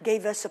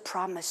gave us a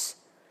promise.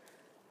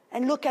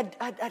 And look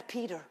at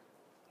Peter.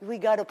 We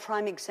got a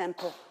prime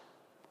example.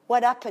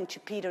 What happened to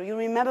Peter? You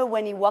remember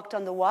when he walked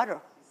on the water?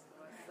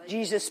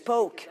 Jesus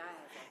spoke.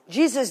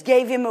 Jesus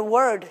gave him a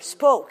word,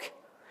 spoke.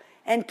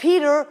 And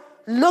Peter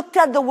looked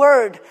at the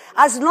word.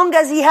 As long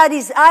as he had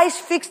his eyes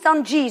fixed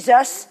on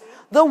Jesus,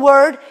 the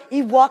word,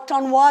 he walked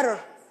on water.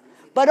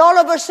 But all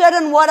of a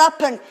sudden, what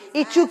happened?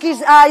 He took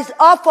his eyes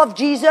off of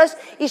Jesus.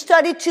 He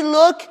started to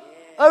look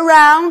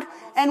around.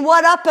 And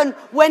what happened?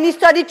 When he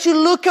started to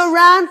look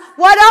around,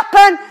 what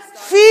happened?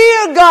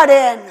 Fear got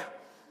in.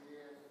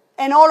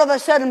 And all of a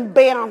sudden,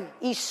 bam,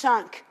 he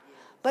sunk.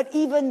 But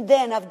even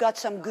then, I've got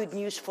some good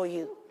news for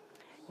you.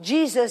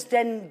 Jesus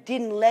then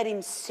didn't let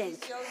him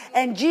sink.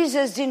 And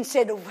Jesus didn't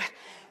say,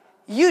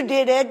 you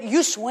did it,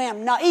 you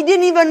swam. No, he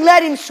didn't even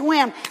let him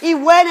swim. He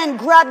went and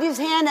grabbed his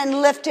hand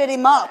and lifted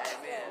him up.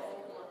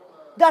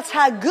 That's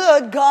how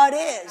good God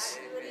is.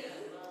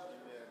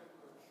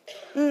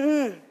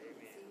 Mm-hmm.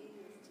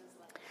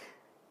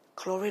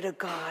 Glory to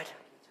God.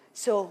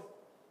 So,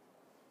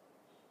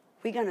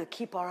 we're going to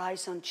keep our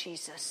eyes on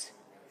Jesus.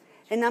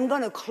 And I'm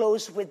going to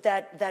close with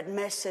that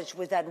message,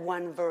 with that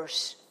one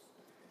verse.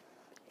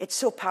 It's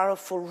so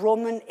powerful.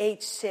 Romans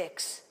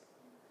 8:6.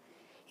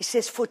 He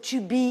says, for to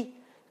be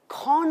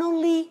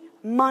carnally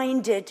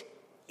minded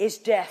is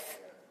death.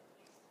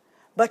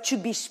 But to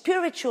be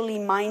spiritually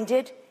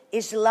minded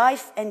is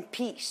life and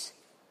peace.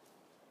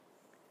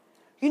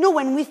 You know,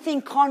 when we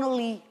think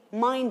carnally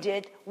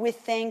minded, we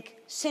think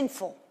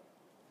sinful.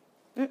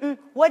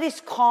 What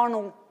is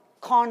carnal?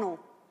 Carnal.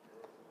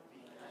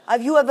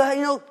 Have you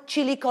ever,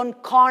 chili con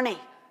carne?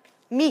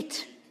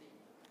 Meat.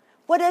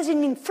 What does it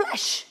mean?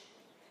 Flesh.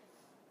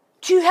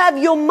 To have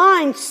your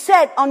mind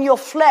set on your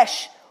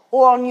flesh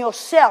or on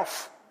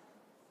yourself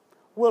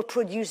will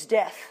produce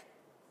death,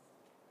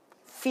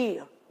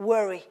 fear,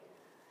 worry.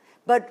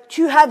 But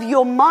to have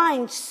your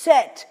mind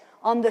set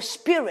on the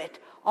Spirit,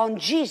 on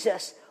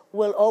Jesus,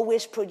 will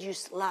always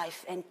produce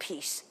life and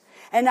peace.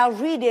 And I'll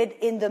read it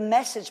in the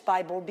Message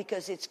Bible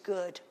because it's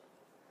good.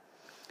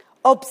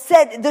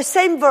 The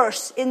same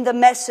verse in the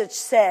Message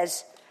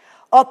says,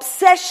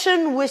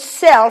 obsession with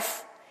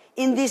self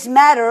in this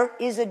matter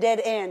is a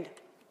dead end.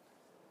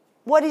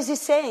 What is he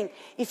saying?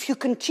 If you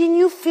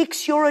continue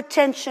fix your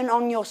attention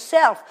on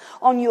yourself,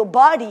 on your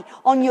body,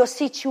 on your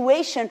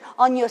situation,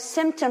 on your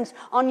symptoms,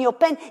 on your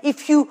pain,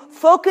 if you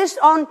focus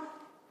on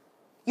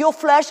your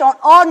flesh,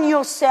 on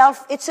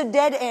yourself, it's a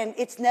dead end.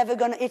 It's never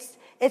gonna,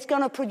 it's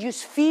gonna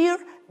produce fear,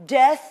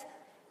 death,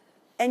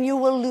 and you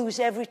will lose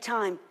every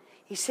time.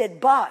 He said,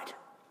 but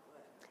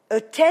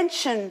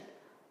attention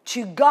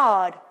to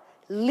God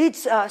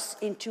leads us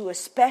into a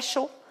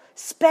special,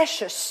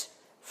 spacious,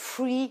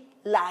 free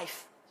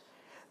life.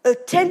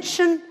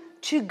 Attention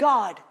to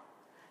God.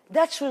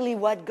 That's really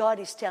what God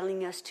is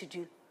telling us to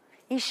do.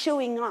 He's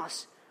showing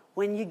us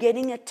when you're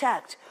getting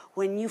attacked,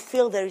 when you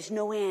feel there is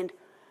no end,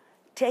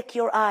 take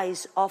your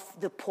eyes off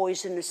the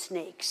poisonous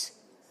snakes.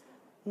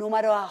 No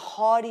matter how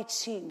hard it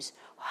seems,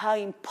 how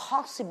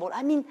impossible.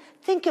 I mean,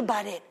 think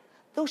about it.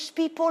 Those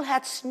people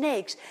had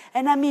snakes.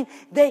 And I mean,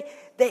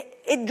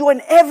 it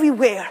went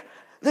everywhere.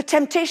 The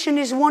temptation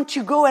is want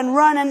to go and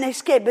run and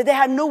escape, but they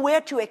had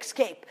nowhere to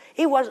escape.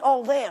 It was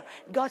all there.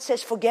 God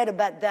says, forget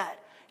about that.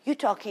 You're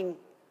talking,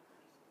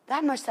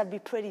 that must have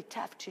been pretty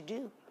tough to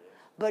do.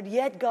 But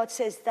yet God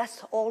says,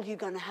 that's all you're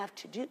going to have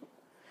to do.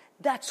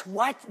 That's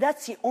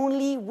the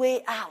only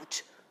way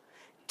out.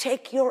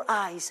 Take your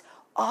eyes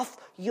off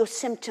your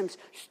symptoms.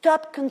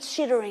 Stop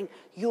considering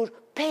your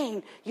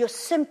pain, your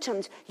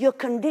symptoms, your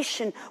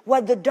condition,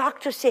 what the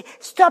doctors say.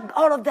 Stop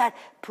all of that.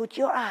 Put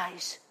your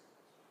eyes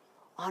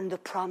on the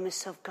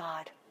promise of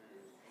God.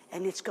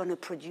 And it's going to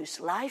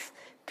produce life,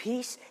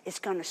 peace. It's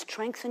going to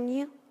strengthen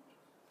you.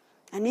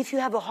 And if you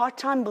have a hard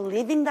time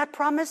believing that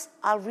promise,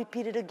 I'll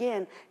repeat it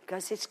again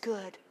because it's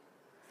good.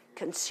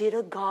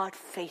 Consider God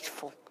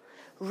faithful.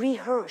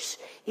 Rehearse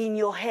in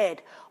your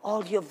head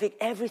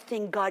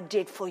everything God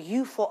did for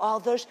you, for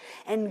others,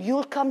 and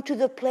you'll come to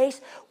the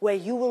place where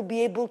you will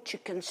be able to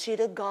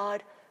consider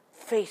God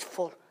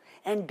faithful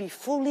and be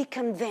fully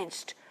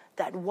convinced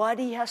that what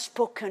He has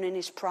spoken in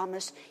His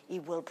promise, He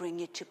will bring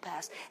it to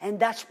pass. And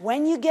that's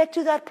when you get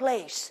to that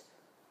place,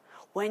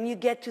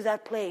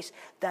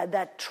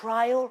 that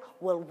trial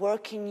will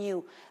work in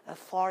you a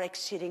far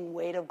exceeding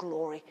weight of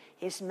glory,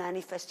 His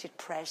manifested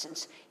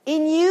presence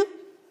in you,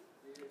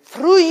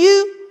 through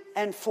you,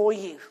 and for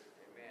you.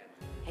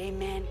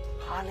 Amen.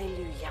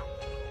 Hallelujah.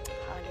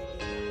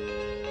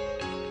 Hallelujah.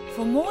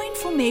 For more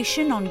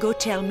information on Go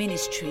Tell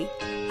Ministry,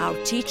 our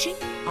teaching,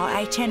 our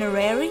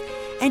itinerary,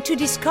 And to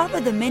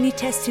discover the many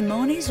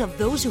testimonies of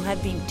those who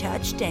have been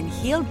touched and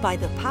healed by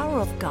the power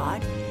of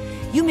God,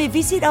 you may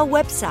visit our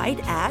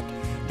website at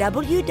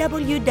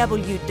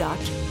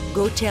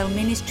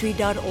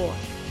www.gotellministry.org.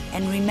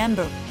 And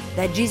remember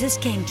that Jesus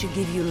came to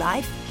give you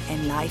life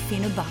and life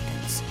in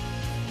abundance.